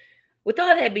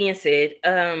all that being said,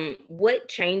 what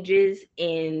changes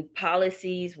in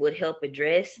policies would help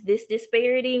address this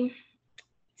disparity?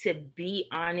 To be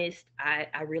honest,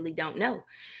 I really don't know,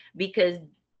 because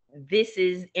this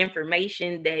is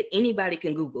information that anybody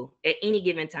can Google at any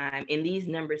given time. And these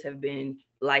numbers have been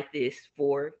like this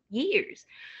for years.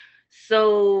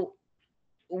 So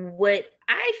what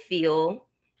I feel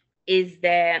is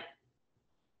that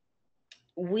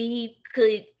we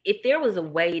could, if there was a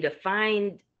way to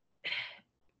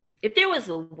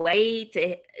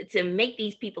make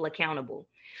these people accountable,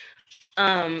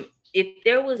 if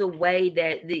there was a way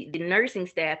that the nursing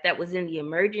staff that was in the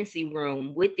emergency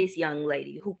room with this young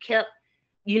lady who kept,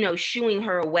 shooing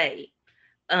her away,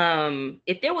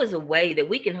 if there was a way that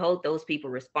we can hold those people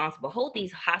responsible, hold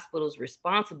these hospitals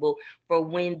responsible for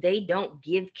when they don't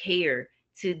give care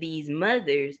to these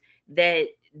mothers, that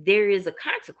there is a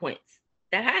consequence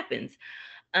that happens.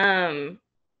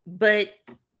 But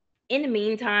in the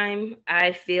meantime,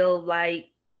 I feel like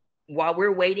while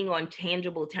we're waiting on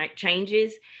tangible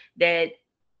changes, that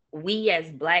we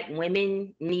as Black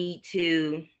women need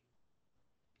to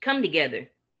come together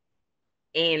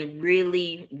and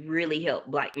really, really help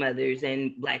Black mothers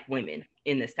and Black women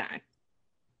in this time.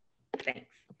 Thanks.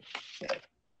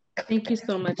 Thank you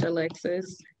so much,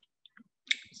 Alexis.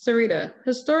 Sarita,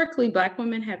 historically, Black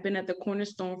women have been at the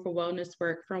cornerstone for wellness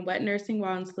work, from wet nursing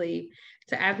while enslaved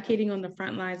to advocating on the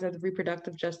front lines of the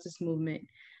reproductive justice movement.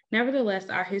 Nevertheless,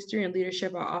 our history and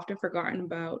leadership are often forgotten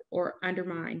about or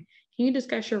undermined. Can you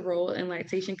discuss your role in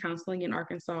lactation counseling in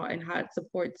Arkansas and how it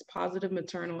supports positive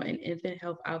maternal and infant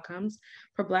health outcomes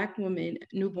for Black women,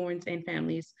 newborns, and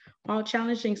families, while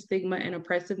challenging stigma and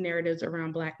oppressive narratives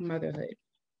around Black motherhood?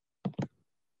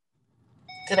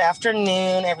 Good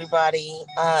afternoon, everybody,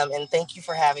 and thank you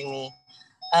for having me.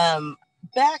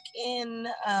 Back in,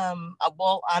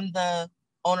 I'm the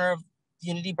owner of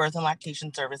Unity Birth and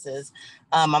Lactation Services.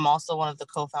 I'm also one of the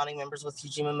co-founding members with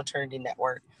Ujima Maternity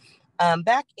Network.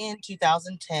 Back in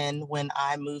 2010, when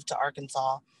I moved to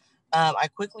Arkansas, I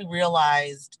quickly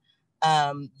realized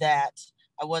that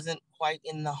I wasn't quite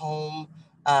in the home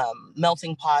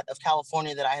melting pot of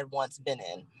California that I had once been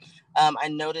in. I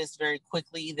noticed very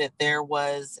quickly that there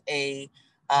was a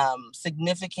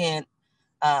significant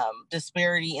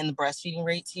disparity in the breastfeeding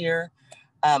rates here.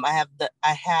 I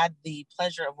had the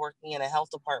pleasure of working in a health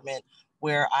department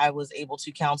where I was able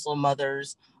to counsel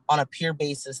mothers on a peer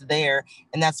basis there.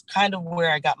 And that's kind of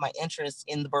where I got my interest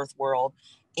in the birth world,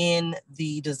 in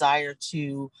the desire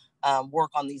to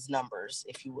work on these numbers,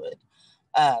 if you would.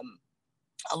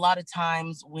 A lot of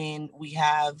times when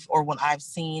I've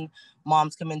seen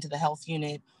moms come into the health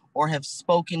unit or have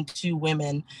spoken to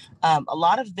women, a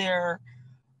lot of their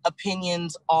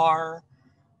opinions are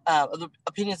the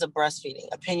opinions of breastfeeding,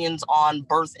 opinions on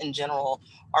birth in general,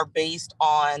 are based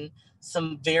on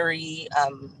some very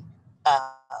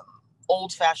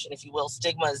old-fashioned, if you will,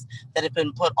 stigmas that have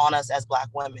been put on us as Black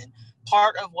women.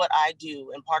 Part of what I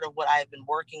do and part of what I've been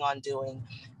working on doing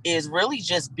is really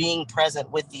just being present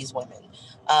with these women,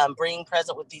 being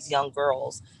present with these young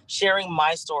girls, sharing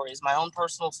my stories, my own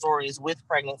personal stories with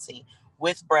pregnancy,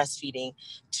 with breastfeeding,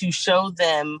 to show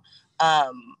them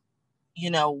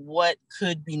what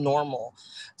could be normal.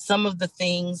 Some of the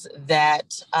things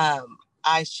that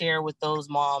I share with those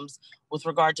moms with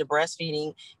regard to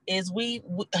breastfeeding is we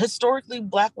historically,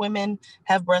 Black women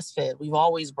have breastfed. We've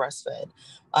always breastfed.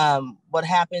 What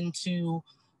happened to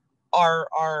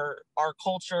our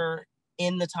culture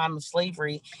in the time of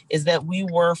slavery is that we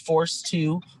were forced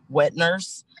to wet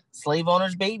nurse slave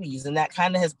owners' babies, and that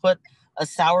kind of has put a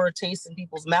sour taste in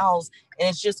people's mouths, and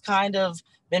it's just kind of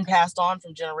been passed on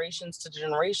from generations to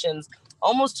generations,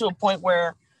 almost to a point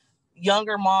where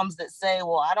younger moms that say,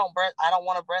 well, I don't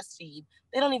want to breastfeed,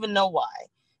 they don't even know why.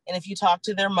 And if you talk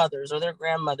to their mothers or their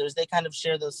grandmothers, they kind of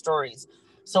share those stories.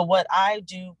 So what I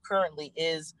do currently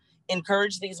is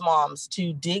encourage these moms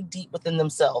to dig deep within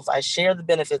themselves. I share the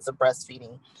benefits of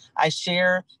breastfeeding. I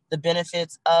share the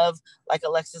benefits of, like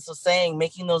Alexis was saying,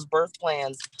 making those birth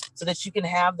plans so that you can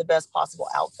have the best possible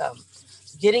outcome.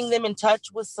 getting them in touch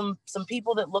with some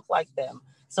people that look like them,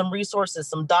 some resources,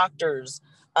 some doctors,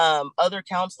 other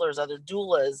counselors, other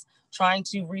doulas, trying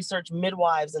to research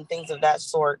midwives and things of that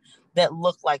sort that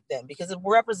look like them, because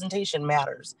representation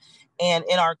matters. And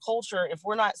in our culture, if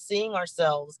we're not seeing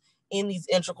ourselves in these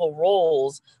integral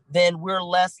roles, then we're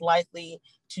less likely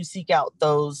to seek out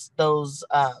those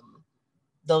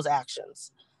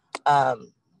actions.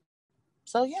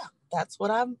 So yeah, that's what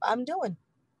I'm doing.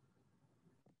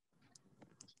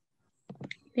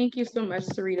 Thank you so much,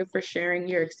 Sarita, for sharing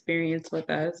your experience with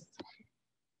us.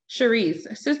 Cherisse,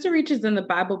 SisterReach is in the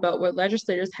Bible Belt where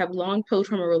legislators have long pulled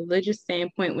from a religious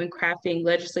standpoint when crafting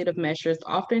legislative measures,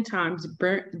 oftentimes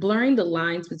blurring the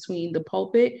lines between the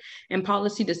pulpit and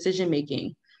policy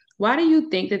decision-making. Why do you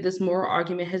think that this moral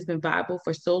argument has been viable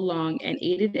for so long and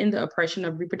aided in the oppression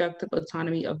of reproductive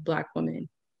autonomy of Black women?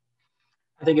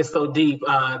 I think it's so deep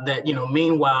that,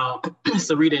 meanwhile,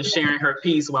 Sarita is sharing her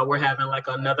piece while we're having like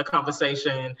another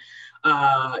conversation,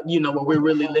 where we're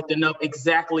really lifting up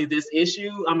exactly this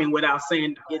issue. I mean, without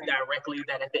saying it directly,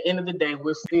 that at the end of the day,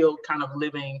 we're still kind of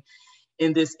living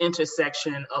in this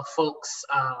intersection of folks'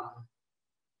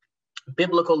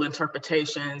 biblical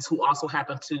interpretations who also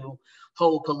happen to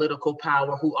hold political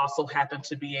power, who also happen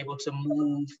to be able to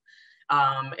move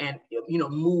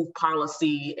move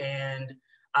policy and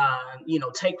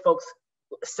take folks'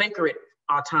 sacred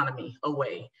autonomy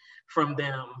away from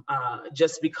them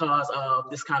just because of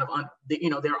this kind of,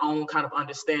 their own kind of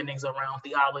understandings around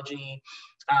theology,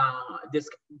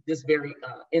 this very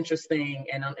interesting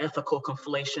and unethical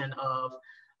conflation of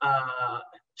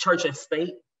church and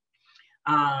state,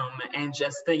 and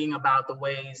just thinking about the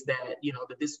ways that,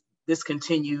 that this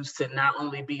continues to not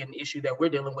only be an issue that we're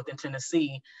dealing with in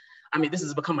Tennessee. I mean, this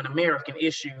has become an American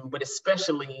issue, but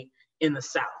especially in the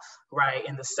South, right?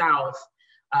 In the South,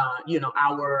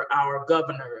 our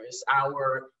governors,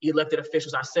 our elected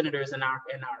officials, our senators, and our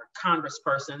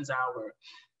congresspersons, our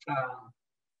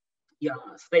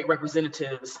state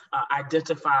representatives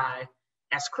identify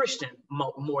as Christian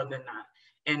more than not.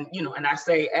 And and I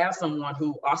say, as someone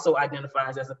who also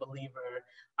identifies as a believer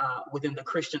within the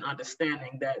Christian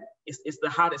understanding, that it's the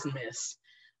hottest mess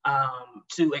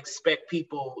to expect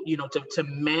people, to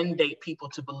mandate people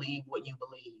to believe what you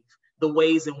believe, the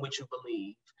ways in which you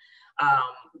believe.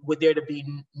 Would there to be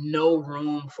no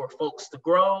room for folks to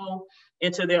grow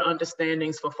into their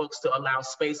understandings, for folks to allow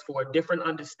space for different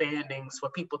understandings, for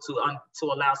people to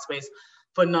allow space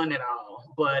for none at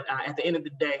all? But at the end of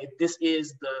the day, this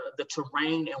is the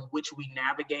terrain in which we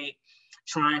navigate,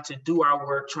 trying to do our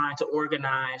work, trying to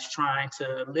organize, trying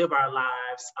to live our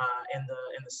lives in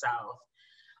the South.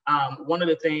 One of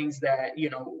the things that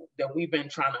that we've been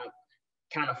trying to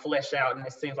kind of flesh out, and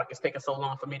it seems like it's taken so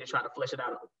long for me to try to flesh it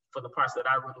out for the parts that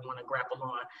I really want to grapple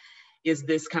on, is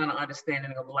this kind of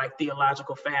understanding of like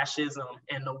theological fascism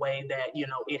and the way that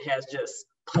it has just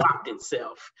plopped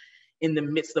itself in the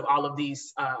midst of all of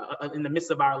these, in the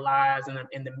midst of our lives, and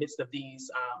in the midst of these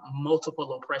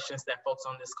multiple oppressions that folks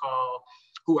on this call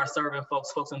who are serving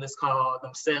folks on this call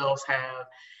themselves have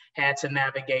had to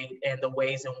navigate, and the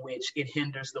ways in which it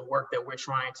hinders the work that we're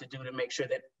trying to do to make sure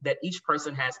that each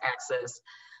person has access,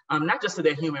 not just to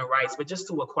their human rights, but just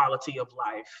to a quality of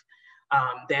life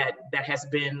that has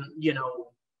been,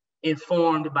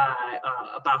 informed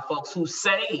by folks who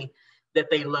say that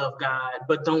they love God,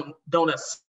 but don't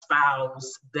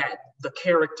espouse that the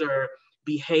character,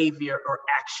 behavior, or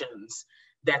actions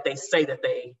that they say that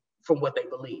from what they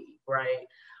believe, right?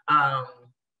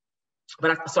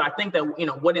 So I think that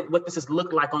what this has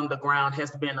looked like on the ground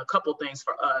has been a couple things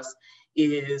for us,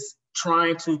 is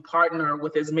trying to partner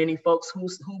with as many folks who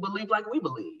believe like we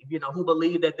believe, who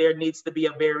believe that there needs to be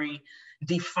a very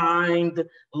defined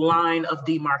line of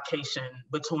demarcation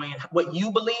between what you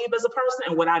believe as a person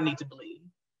and what I need to believe,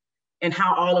 and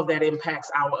how all of that impacts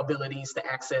our abilities to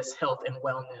access health and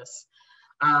wellness.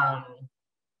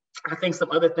 I think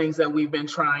some other things that we've been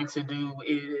trying to do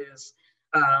is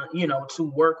to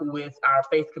work with our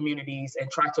faith communities and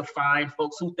try to find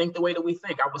folks who think the way that we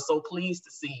think. I was so pleased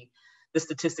to see the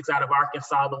statistics out of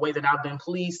Arkansas, the way that I've been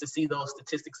pleased to see those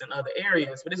statistics in other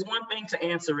areas. But it's one thing to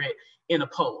answer it in a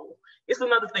poll. It's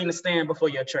another thing to stand before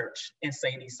your church and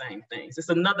say these same things. It's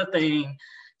another thing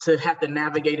to have to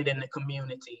navigate it in the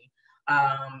community,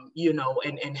 and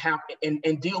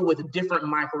deal with different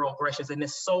microaggressions. And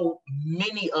there's so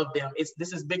many of them.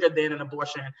 This is bigger than an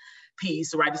abortion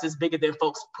piece, right? This is bigger than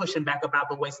folks pushing back about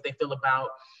the ways that they feel about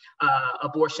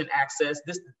abortion access.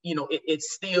 This, it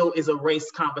still is a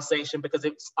race conversation, because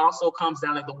it also comes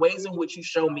down to the ways in which you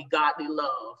show me godly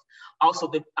love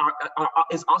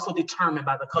is also determined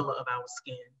by the color of our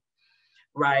skin,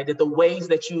 right? That the ways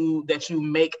that you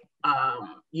make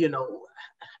you know,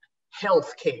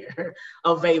 health care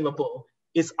available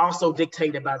is also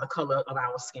dictated by the color of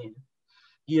our skin.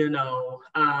 You know,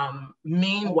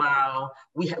 meanwhile,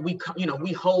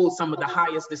 we hold some of the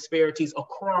highest disparities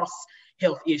across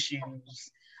health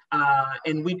issues,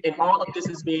 and all of this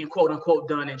is being quote unquote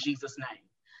done in Jesus' name.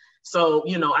 So,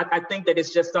 you know, I think that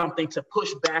it's just something to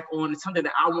push back on. It's something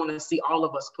that I want to see all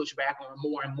of us push back on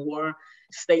more and more,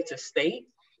 state to state.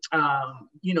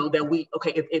 You know, that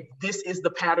if this is the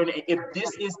pattern, if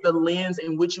this is the lens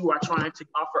in which you are trying to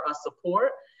offer us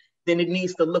support, then it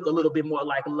needs to look a little bit more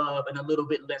like love and a little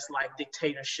bit less like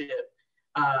dictatorship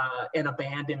and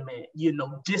abandonment, you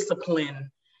know,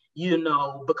 discipline, you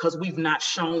know, because we've not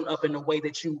shown up in the way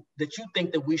that you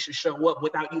think that we should show up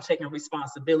without you taking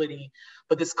responsibility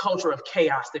for this culture of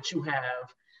chaos that you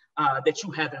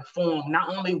have informed, not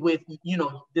only with, you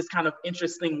know, this kind of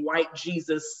interesting white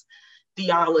Jesus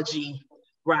theology,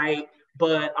 right,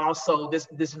 but also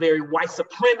this very white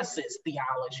supremacist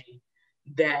theology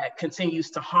that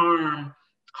continues to harm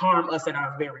us at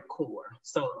our very core.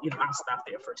 So, you know, I'll stop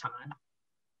there for time.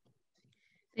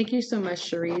 Thank you so much,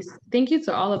 Cherisse. Thank you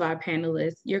to all of our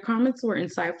panelists. Your comments were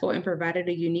insightful and provided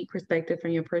a unique perspective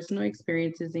from your personal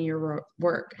experiences in your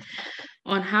work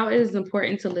on how it is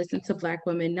important to listen to Black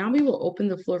women. Now we will open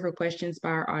the floor for questions by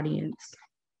our audience.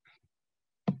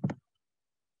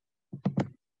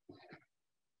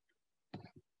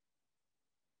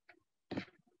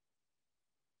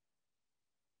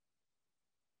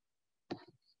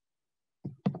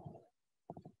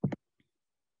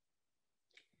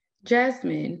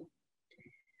 Jasmine,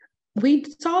 we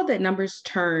saw that numbers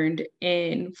turned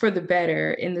and for the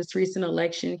better in this recent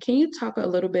election. Can you talk a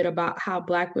little bit about how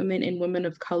Black women and women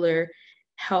of color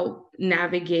help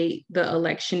navigate the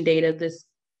election data this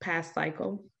past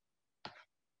cycle?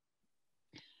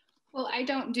 Well, I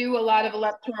don't do a lot of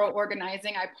electoral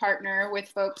organizing. I partner with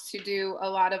folks who do a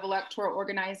lot of electoral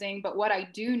organizing, but what I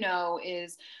do know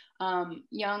is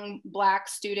young Black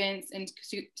students and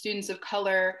students of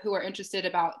color who are interested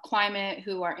about climate,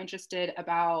 who are interested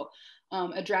about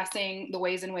addressing the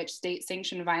ways in which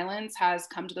state-sanctioned violence has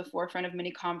come to the forefront of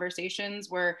many conversations.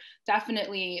 We're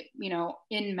definitely, you know,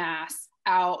 en masse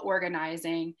out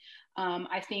organizing.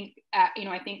 I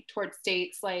think towards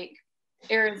states like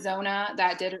Arizona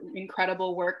that did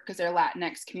incredible work because their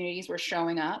Latinx communities were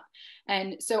showing up,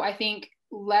 and so I think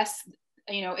less,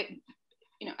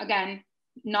 again,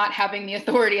 not having the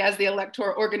authority as the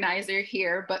electoral organizer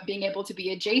here, but being able to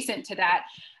be adjacent to that.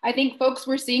 I think folks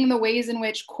were seeing the ways in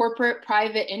which corporate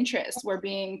private interests were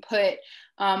being put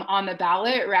on the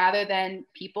ballot rather than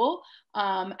people.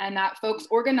 And that folks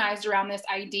organized around this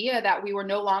idea that we were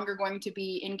no longer going to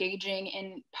be engaging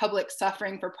in public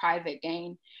suffering for private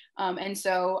gain. And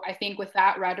so I think with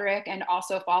that rhetoric and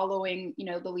also following,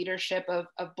 the leadership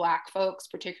of Black folks,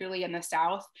 particularly in the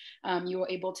South, you were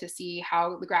able to see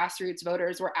how the grassroots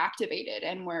voters were activated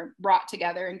and were brought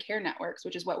together in care networks,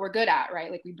 which is what we're good at,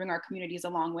 right? Like we bring our communities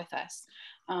along with us.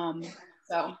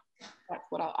 So that's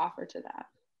what I'll offer to that.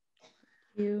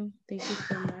 Thank you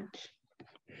so much.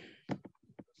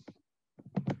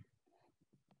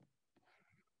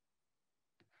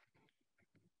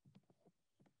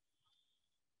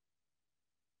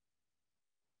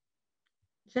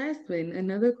 Jasmine,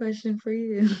 another question for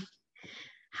you.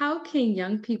 How can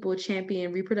young people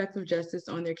champion reproductive justice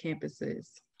on their campuses?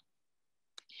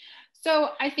 So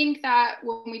I think that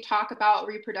when we talk about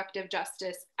reproductive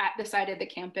justice at the side of the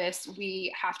campus,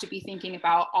 we have to be thinking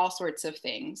about all sorts of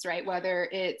things, right? Whether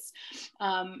it's,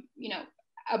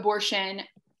 abortion,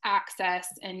 access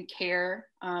and care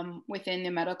within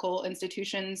the medical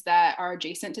institutions that are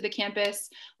adjacent to the campus,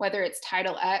 whether it's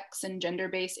Title X and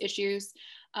gender-based issues.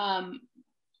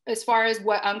 As far as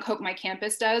what UnKoch My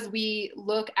Campus does, we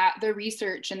look at the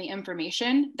research and the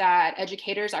information that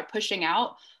educators are pushing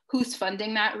out, who's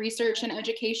funding that research and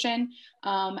education,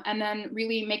 and then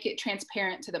really make it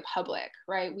transparent to the public,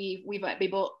 right? We've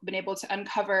been able to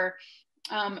uncover,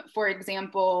 for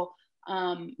example,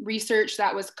 research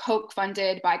that was Koch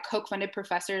funded by Koch funded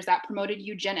professors that promoted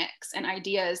eugenics and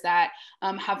ideas that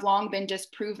have long been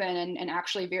disproven and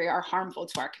actually are harmful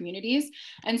to our communities.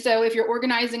 And so if you're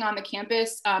organizing on the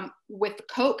campus with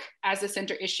Koch as a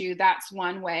center issue, that's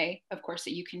one way, of course,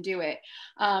 that you can do it.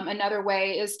 Another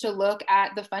way is to look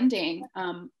at the funding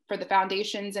for the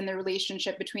foundations and the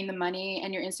relationship between the money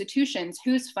and your institutions.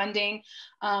 Who's funding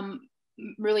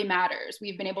really matters.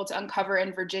 We've been able to uncover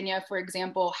in Virginia, for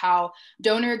example, how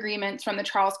donor agreements from the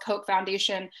Charles Koch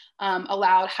Foundation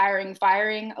allowed hiring,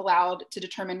 firing, allowed to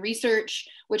determine research,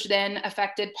 which then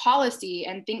affected policy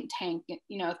and think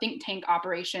tank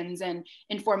operations and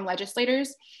inform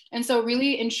legislators. And so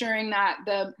really ensuring that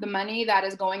the money that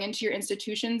is going into your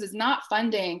institutions is not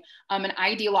funding an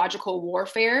ideological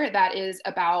warfare that is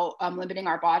about limiting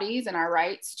our bodies and our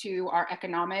rights to our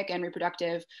economic and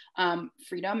reproductive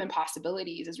freedom and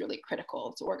possibilities is really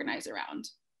critical to organize around.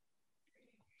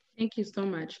 Thank you so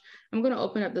much. I'm going to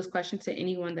open up this question to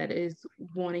anyone that is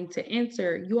wanting to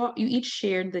answer. You each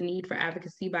shared the need for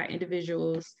advocacy by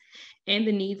individuals and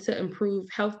the need to improve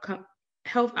health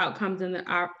outcomes in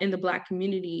the Black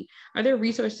community. Are there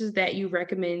resources that you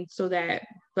recommend so that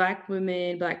Black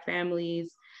women, Black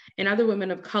families, and other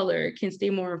women of color can stay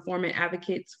more informed and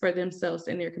advocates for themselves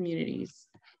and their communities?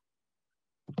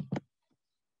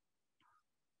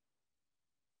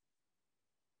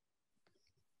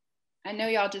 I know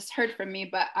y'all just heard from me,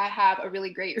 but I have a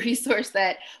really great resource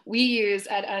that we use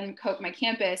at UnKoch, my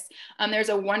campus. There's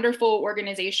a wonderful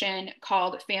organization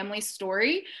called Family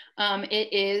Story.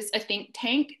 It is a think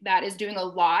tank that is doing a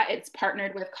lot. It's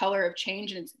partnered with Color of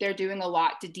Change, and they're doing a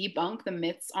lot to debunk the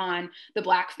myths on the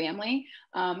Black family.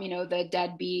 The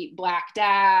deadbeat Black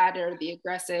dad or the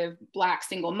aggressive Black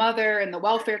single mother and the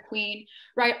welfare queen,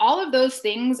 right? All of those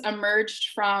things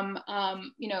emerged from,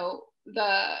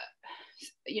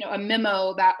 a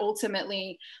memo that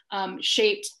ultimately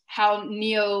shaped how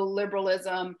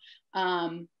neoliberalism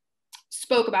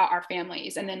spoke about our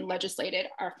families and then legislated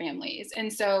our families.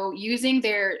 And so using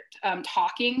their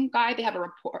talking guide, they have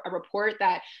a report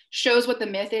that shows what the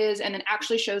myth is and then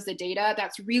actually shows the data.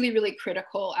 That's really, really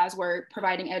critical as we're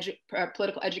providing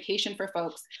political education for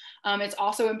folks. It's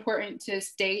also important to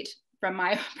state, from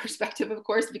my perspective, of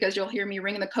course, because you'll hear me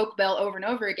ringing the Koch bell over and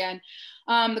over again.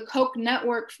 The Koch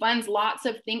network funds lots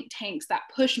of think tanks that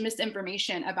push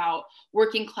misinformation about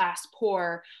working class,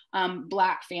 poor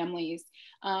Black families.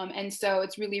 And so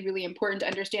it's really, really important to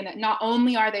understand that not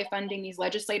only are they funding these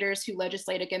legislators who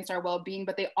legislate against our well-being,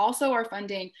 but they also are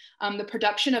funding the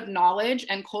production of knowledge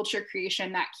and culture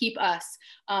creation that keep us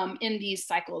in these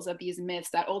cycles of these myths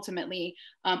that ultimately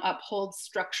uphold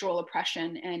structural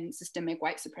oppression and systemic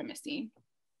white supremacy.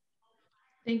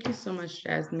 Thank you so much,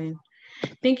 Jasmine.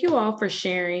 Thank you all for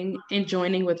sharing and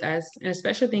joining with us. And a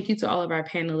special thank you to all of our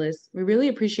panelists. We really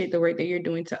appreciate the work that you're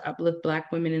doing to uplift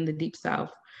Black women in the Deep South.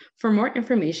 For more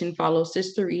information, follow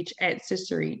SisterReach at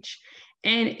SisterReach.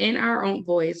 And in our own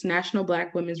voice, National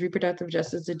Black Women's Reproductive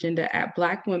Justice Agenda at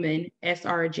Black Women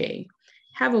SRJ.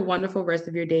 Have a wonderful rest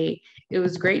of your day. It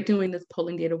was great doing this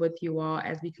polling data with you all.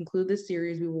 As we conclude this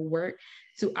series, we will work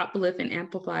to uplift and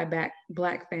amplify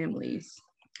Black families.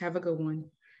 Have a good one.